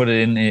you don't put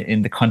it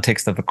in the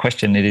context of a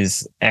question,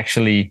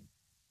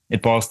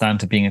 it boils down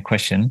to being a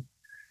question.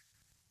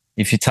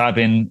 If you type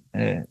in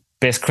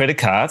best credit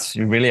cards,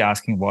 you're really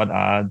asking what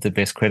are the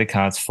best credit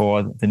cards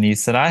for the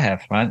needs that I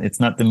have, right? It's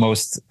not the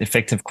most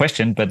effective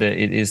question, but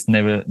it is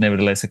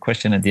nevertheless a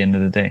question at the end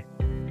of the day.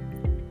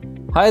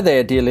 Hi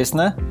there, dear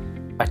listener.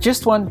 I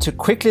just want to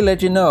quickly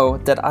let you know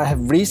that I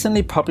have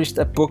recently published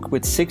a book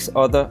with 6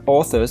 other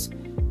authors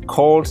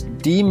called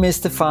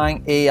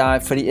Demystifying AI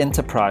for the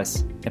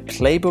Enterprise, a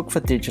playbook for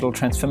digital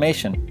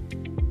transformation.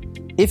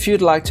 If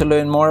you'd like to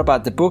learn more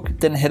about the book,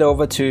 then head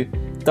over to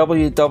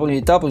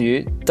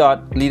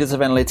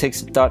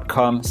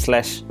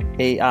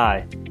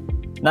www.leadersofanalytics.com/AI.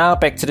 Now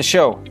back to the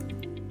show.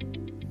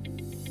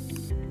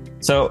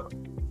 So,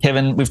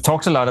 Kevin, we've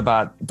talked a lot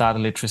about data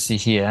literacy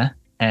here,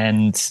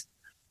 and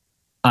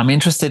I'm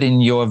interested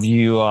in your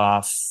view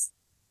of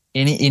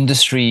any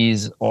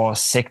industries or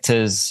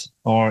sectors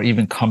or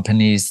even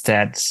companies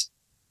that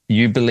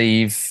you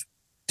believe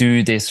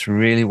do this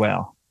really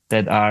well,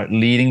 that are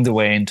leading the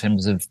way in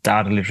terms of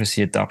data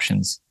literacy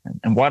adoptions?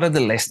 And what are the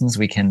lessons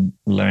we can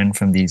learn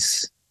from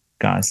these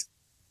guys?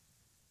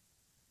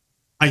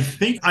 I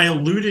think I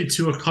alluded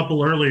to a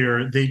couple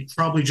earlier. They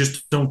probably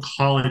just don't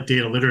call it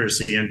data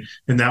literacy. And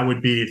that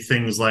would be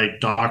things like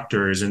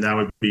doctors, and that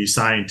would be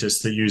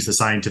scientists that use the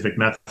scientific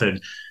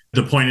method.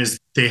 The point is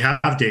they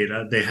have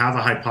data, they have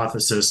a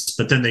hypothesis,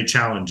 but then they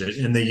challenge it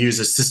and they use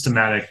a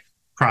systematic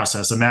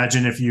process.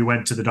 Imagine if you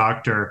went to the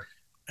doctor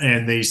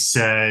and they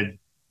said,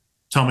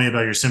 tell me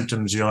about your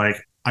symptoms. You're like,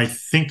 I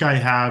think I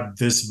have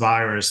this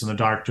virus. And the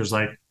doctor's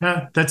like,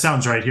 that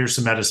sounds right. Here's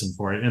some medicine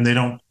for it. And they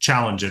don't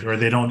challenge it or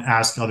they don't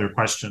ask other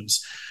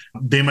questions.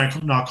 They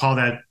might not call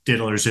that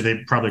data literacy.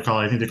 They probably call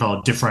it, I think they call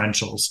it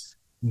differentials.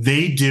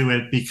 They do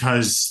it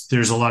because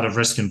there's a lot of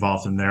risk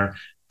involved in there.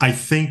 I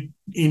think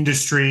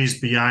industries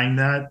behind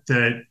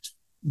that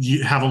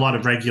you have a lot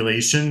of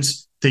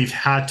regulations, they've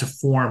had to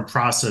form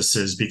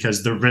processes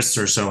because the risks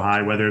are so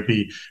high, whether it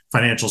be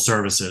financial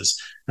services.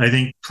 I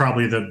think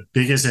probably the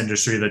biggest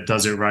industry that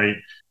does it right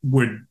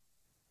would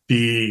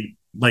be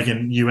like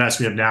in US,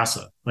 we have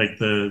NASA, like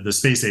the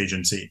space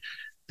agency,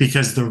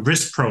 because the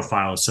risk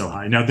profile is so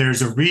high. Now,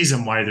 there's a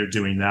reason why they're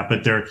doing that,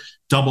 but they're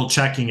double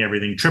checking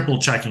everything, triple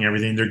checking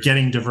everything. They're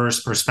getting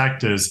diverse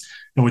perspectives.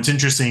 And what's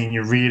interesting,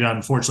 you read,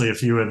 unfortunately, a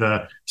few of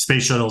the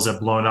space shuttles have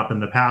blown up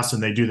in the past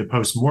and they do the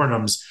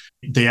postmortems.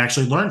 They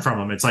actually learn from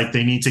them. It's like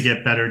they need to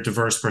get better,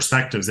 diverse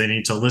perspectives. They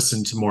need to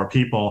listen to more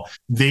people.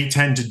 They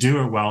tend to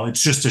do it well.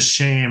 It's just a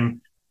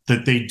shame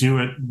that they do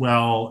it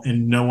well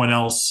and no one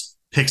else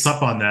picks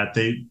up on that.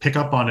 They pick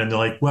up on it and they're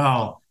like,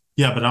 well,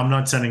 yeah, but I'm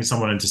not sending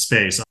someone into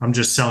space. I'm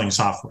just selling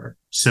software.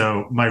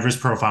 So my risk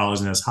profile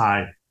isn't as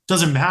high.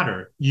 Doesn't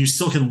matter. You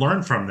still can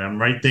learn from them,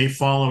 right? They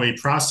follow a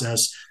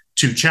process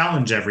to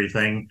challenge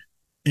everything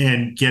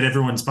and get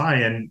everyone's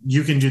buy-in.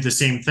 You can do the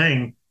same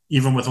thing,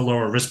 even with a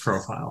lower risk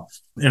profile.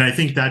 And I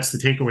think that's the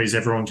takeaways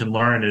everyone can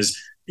learn is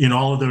in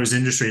all of those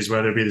industries,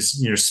 whether it be this,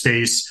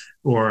 space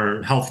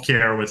or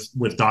healthcare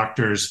with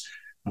doctors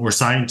or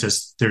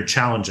scientists, they're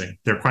challenging,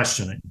 they're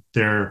questioning,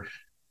 they're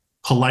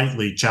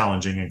politely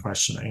challenging and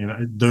questioning.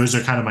 And those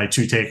are kind of my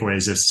two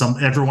takeaways.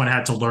 If everyone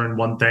had to learn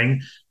one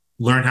thing,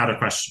 learn how to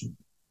question,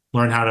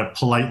 learn how to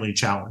politely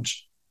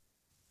challenge.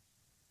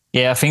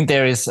 Yeah, I think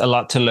there is a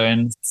lot to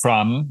learn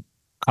from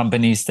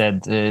companies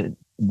that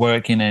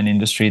work in an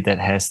industry that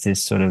has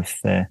this sort of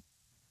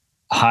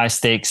high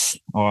stakes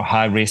or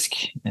high risk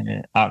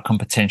outcome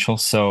potential.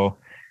 So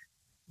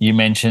you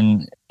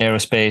mentioned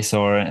aerospace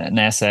or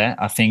NASA.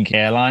 I think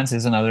airlines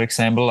is another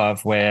example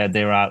of where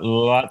there are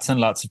lots and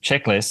lots of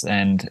checklists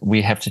and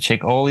we have to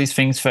check all these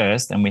things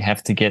first and we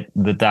have to get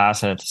the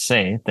data to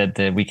say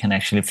that we can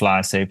actually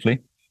fly safely.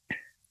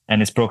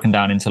 And it's broken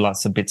down into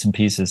lots of bits and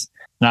pieces.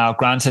 Now,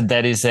 granted,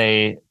 that is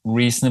a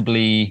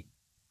reasonably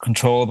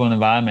controllable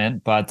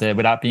environment, but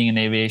without being an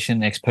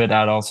aviation expert,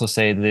 I'd also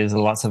say there's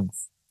lots of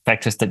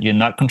factors that you're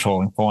not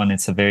controlling for, and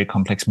it's a very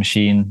complex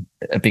machine,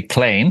 a big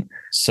plane.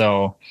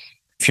 So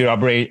if you're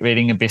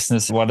operating a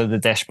business, what are the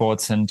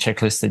dashboards and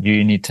checklists that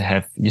you need to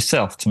have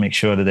yourself to make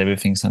sure that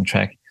everything's on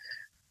track?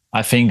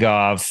 I think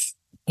of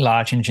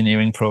large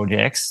engineering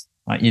projects.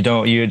 You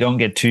don't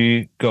get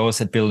two goes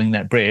at building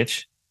that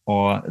bridge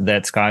or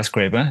that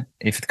skyscraper.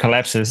 If it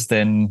collapses,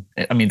 then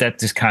that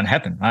just can't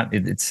happen, right?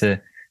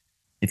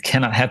 It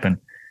cannot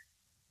happen.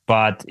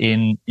 But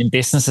in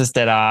businesses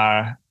that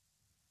are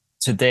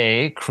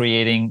today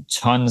creating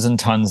tons and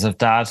tons of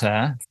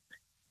data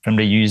from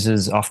the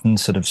users, often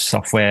sort of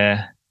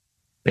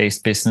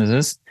software-based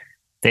businesses,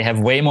 they have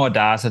way more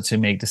data to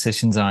make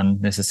decisions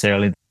on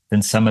necessarily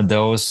than some of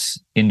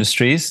those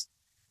industries.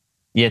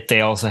 Yet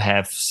they also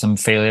have some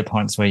failure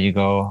points where you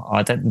go,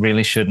 oh,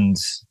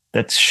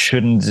 that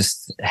shouldn't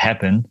just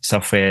happen.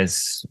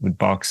 Softwares with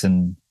bugs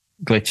and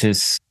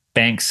glitches,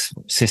 banks,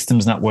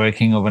 systems not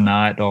working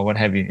overnight or what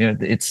have you.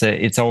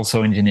 It's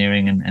also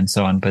engineering and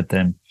so on. But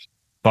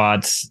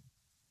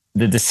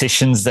the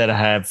decisions that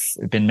have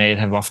been made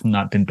have often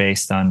not been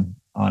based on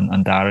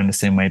data in the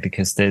same way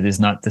because there is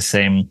not the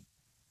same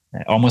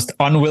almost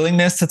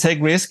unwillingness to take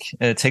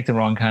the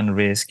wrong kind of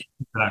risk.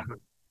 Exactly.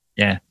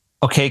 Yeah.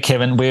 Okay,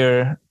 Kevin,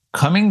 we're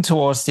coming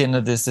towards the end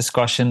of this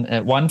discussion.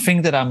 One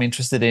thing that I'm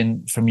interested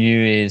in from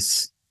you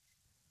is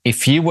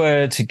if you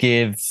were to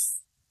give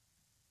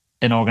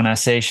an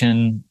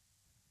organization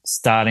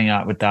starting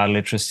out with data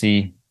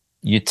literacy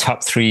your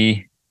top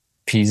 3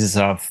 pieces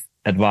of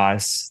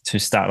advice to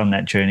start on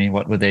that journey,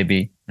 what would they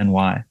be and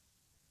why?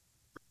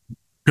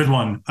 Good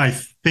one. I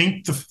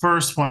think the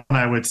first one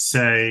I would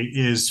say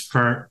is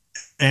for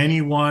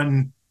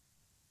anyone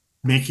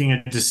making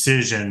a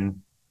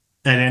decision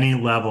at any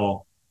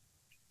level,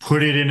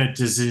 put it in a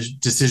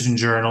decision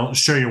journal,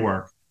 show your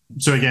work.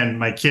 So again,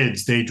 my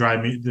kids, they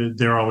drive me,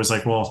 they're always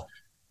like, well,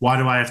 why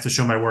do I have to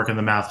show my work in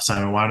the math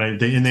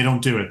assignment? And they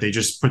don't do it. They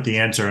just put the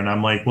answer. And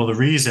I'm like, well, the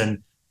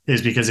reason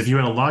is because if you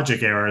had a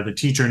logic error, the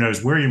teacher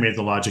knows where you made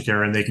the logic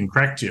error and they can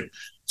correct you.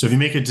 So if you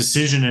make a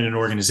decision in an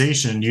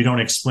organization, you don't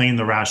explain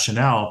the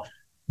rationale,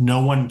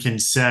 no one can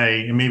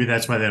say, and maybe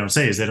that's why they don't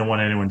say, is they don't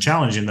want anyone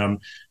challenging them.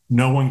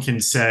 No one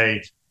can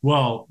say,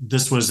 well,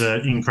 this was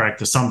an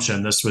incorrect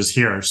assumption. This was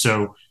here.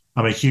 So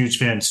I'm a huge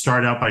fan.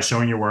 Start out by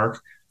showing your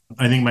work.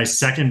 I think my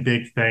second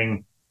big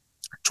thing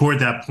toward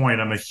that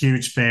point, I'm a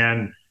huge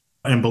fan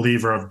and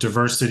believer of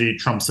diversity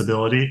trumps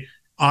ability.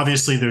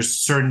 Obviously, there's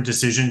certain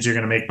decisions you're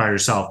going to make by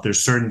yourself.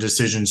 There's certain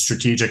decisions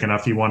strategic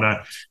enough you want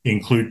to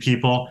include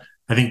people.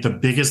 I think the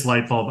biggest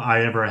light bulb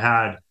I ever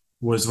had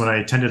was when I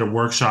attended a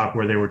workshop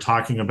where they were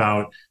talking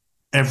about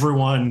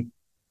everyone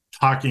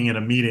talking in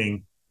a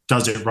meeting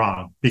does it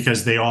wrong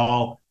because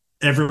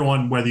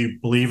everyone, whether you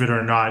believe it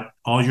or not,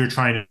 all you're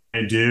trying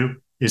to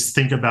do is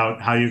think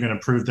about how you're going to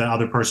prove the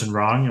other person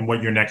wrong and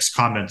what your next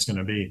comment's going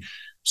to be.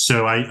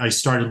 So I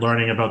started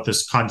learning about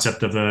this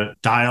concept of a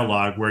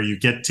dialogue where you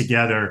get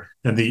together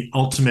and the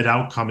ultimate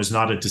outcome is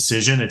not a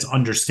decision, it's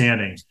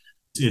understanding.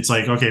 It's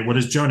like, okay, what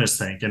does Jonas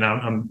think?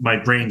 And my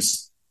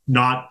brain's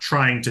not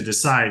trying to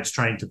decide, it's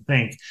trying to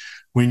think.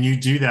 When you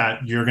do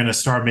that, you're going to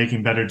start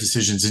making better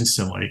decisions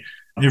instantly.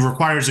 It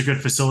requires a good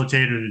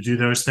facilitator to do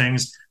those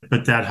things,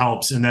 but that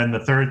helps. And then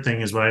the third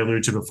thing is what I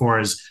alluded to before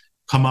is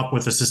come up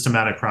with a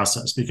systematic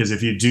process, because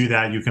if you do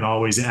that, you can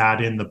always add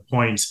in the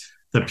points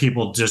that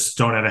people just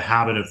don't have a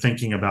habit of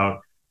thinking about.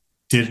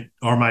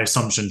 Are my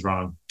assumptions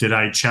wrong? Did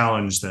I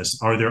challenge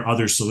this? Are there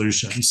other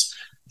solutions?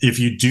 If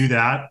you do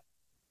that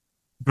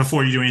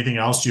before you do anything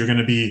else, you're going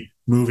to be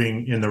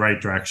moving in the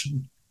right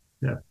direction.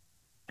 Yeah.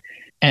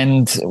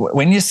 And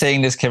when you're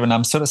saying this, Kevin,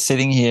 I'm sort of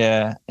sitting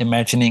here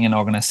imagining an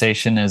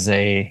organization as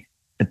a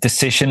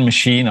decision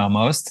machine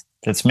almost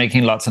that's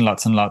making lots and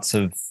lots and lots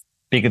of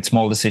big and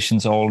small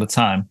decisions all the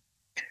time.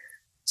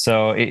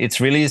 So it's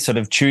really sort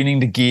of tuning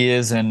the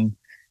gears and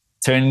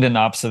turning the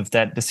knobs of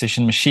that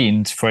decision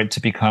machine for it to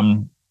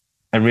become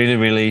a really,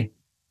 really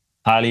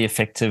highly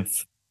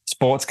effective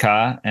sports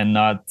car and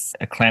not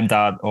a clamped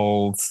out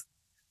old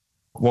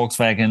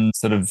Volkswagen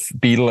sort of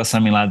Beetle or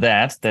something like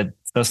that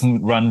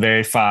doesn't run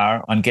very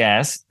far on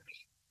gas.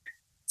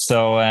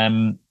 So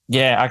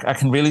I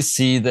can really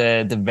see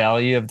the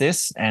value of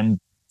this and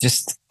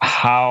just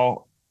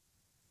how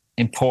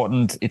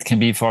important it can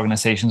be for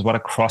organizations, what a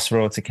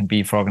crossroads it can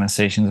be for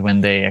organizations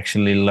when they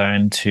actually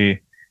learn to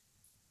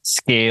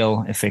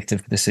scale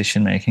effective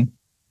decision making.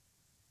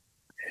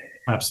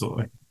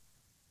 Absolutely.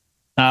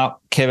 Now,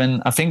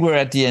 Kevin, I think we're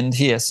at the end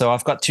here. So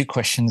I've got two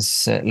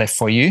questions left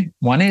for you.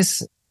 One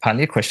is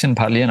partly a question,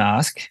 partly an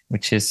ask,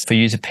 which is for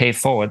you to pay it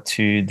forward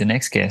to the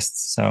next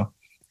guest. So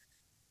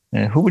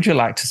who would you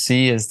like to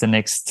see as the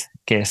next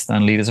guest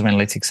on Leaders of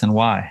Analytics and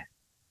why?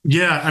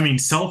 Yeah, I mean,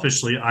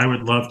 selfishly, I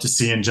would love to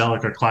see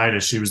Angelica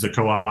Clyde. She was the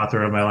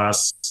co-author of my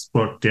last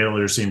book, Data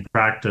Literacy in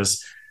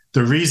Practice.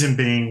 The reason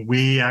being,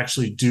 we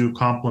actually do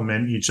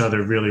complement each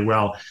other really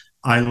well.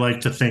 I like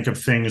to think of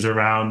things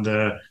around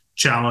the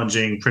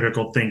challenging,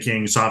 critical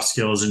thinking, soft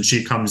skills, and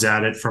she comes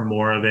at it from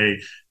more of a,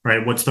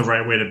 right, what's the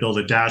right way to build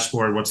a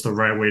dashboard? What's the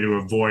right way to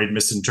avoid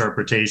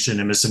misinterpretation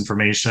and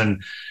misinformation?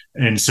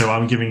 And so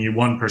I'm giving you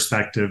one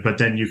perspective, but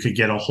then you could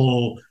get a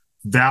whole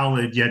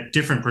valid yet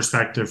different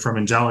perspective from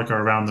Angelica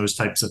around those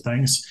types of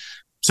things.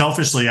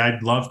 Selfishly,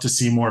 I'd love to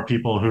see more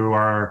people who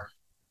are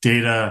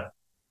data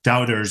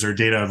doubters or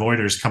data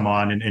avoiders come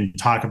on and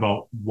talk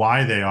about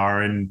why they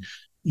are. And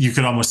you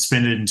could almost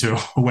spin it into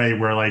a way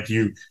where like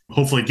you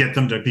hopefully get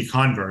them to be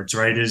converts,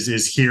 right?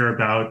 Is hear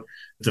about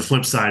the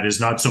flip side,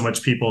 is not so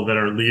much people that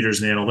are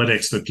leaders in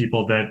analytics, but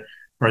people that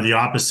are the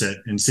opposite,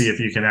 and see if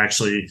you can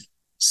actually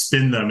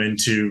spin them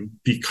into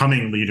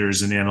becoming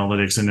leaders in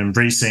analytics and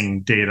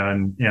embracing data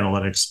and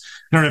analytics.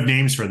 I don't have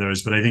names for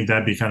those, but I think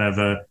that'd be kind of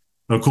a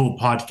cool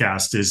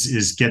podcast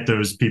is get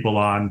those people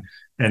on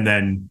and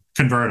then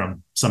convert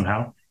them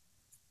somehow.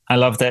 I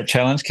love that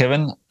challenge,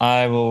 Kevin.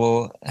 I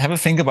will have a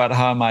think about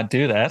how I might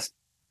do that.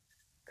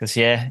 Because,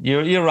 yeah,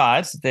 you're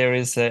right. There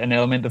is an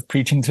element of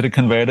preaching to the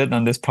converted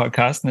on this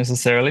podcast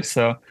necessarily.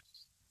 So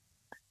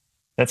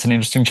that's an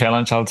interesting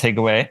challenge I'll take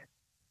away.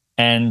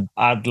 And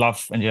I'd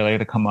love Angelica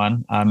to come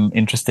on. I'm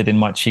interested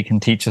in what she can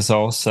teach us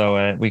all.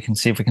 So we can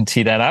see if we can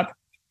tee that up.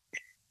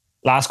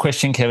 Last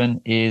question, Kevin,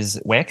 is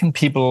where can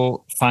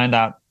people find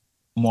out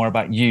more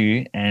about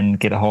you and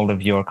get a hold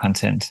of your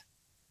content?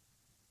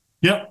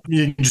 Yep.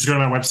 You can just go to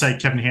my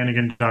website,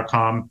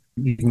 kevinhanegan.com.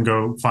 You can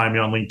go find me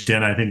on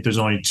LinkedIn. I think there's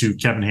only two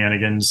Kevin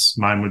Hanegans.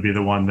 Mine would be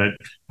the one that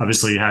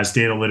obviously has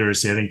data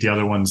literacy. I think the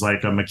other one's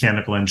like a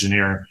mechanical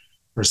engineer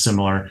or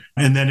similar.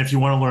 And then if you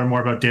want to learn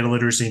more about data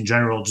literacy in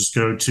general, just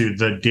go to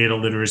the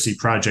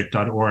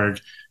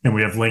dataliteracyproject.org. And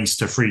we have links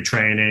to free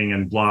training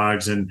and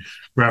blogs and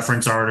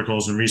reference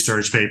articles and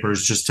research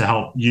papers just to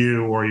help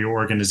you or your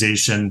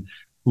organization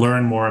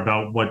learn more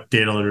about what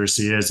data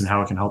literacy is and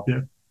how it can help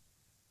you.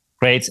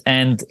 Great.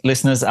 And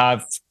listeners,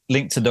 I've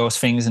linked to those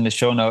things in the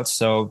show notes.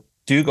 So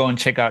do go and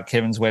check out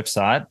Kevin's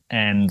website,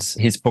 and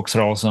his books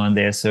are also on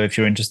there. So if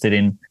you're interested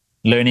in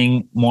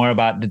learning more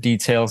about the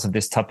details of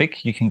this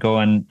topic, you can go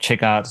and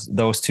check out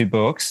those two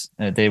books.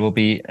 They will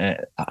be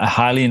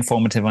highly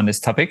informative on this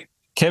topic.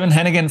 Kevin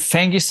Hanegan,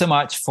 thank you so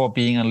much for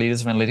being on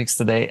Leaders of Analytics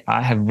today.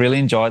 I have really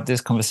enjoyed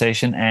this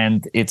conversation,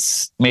 and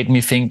it's made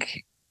me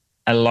think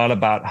a lot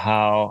about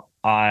how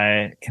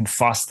I can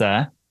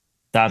foster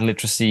data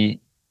literacy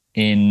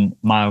in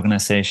my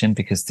organization,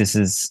 because this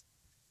is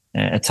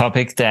a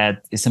topic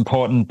that is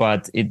important,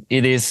 but it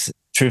is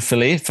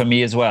truthfully for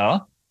me as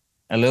well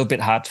a little bit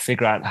hard to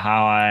figure out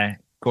how I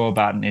go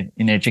about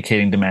in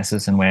educating the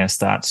masses and where I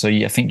start. So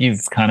I think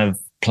you've kind of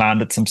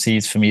planted some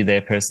seeds for me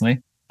there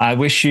personally. I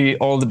wish you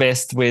all the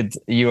best with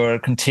your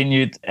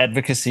continued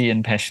advocacy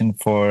and passion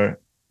for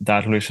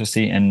data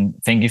literacy. And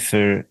thank you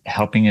for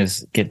helping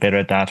us get better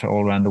at data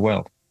all around the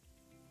world.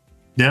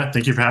 Yeah,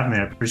 thank you for having me.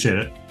 I appreciate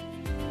it.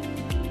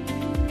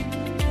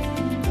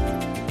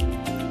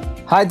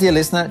 Hi, dear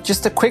listener.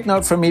 Just a quick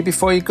note from me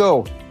before you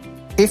go.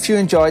 If you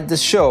enjoyed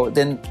this show,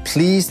 then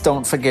please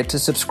don't forget to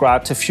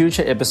subscribe to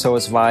future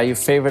episodes via your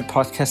favorite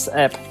podcast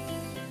app.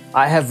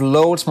 I have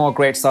loads more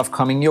great stuff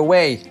coming your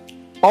way.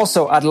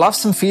 Also, I'd love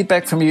some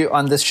feedback from you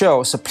on this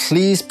show, so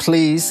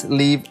please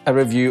leave a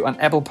review on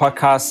Apple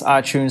Podcasts,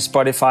 iTunes,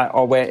 Spotify,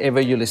 or wherever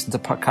you listen to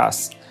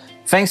podcasts.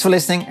 Thanks for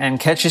listening and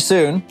catch you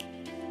soon.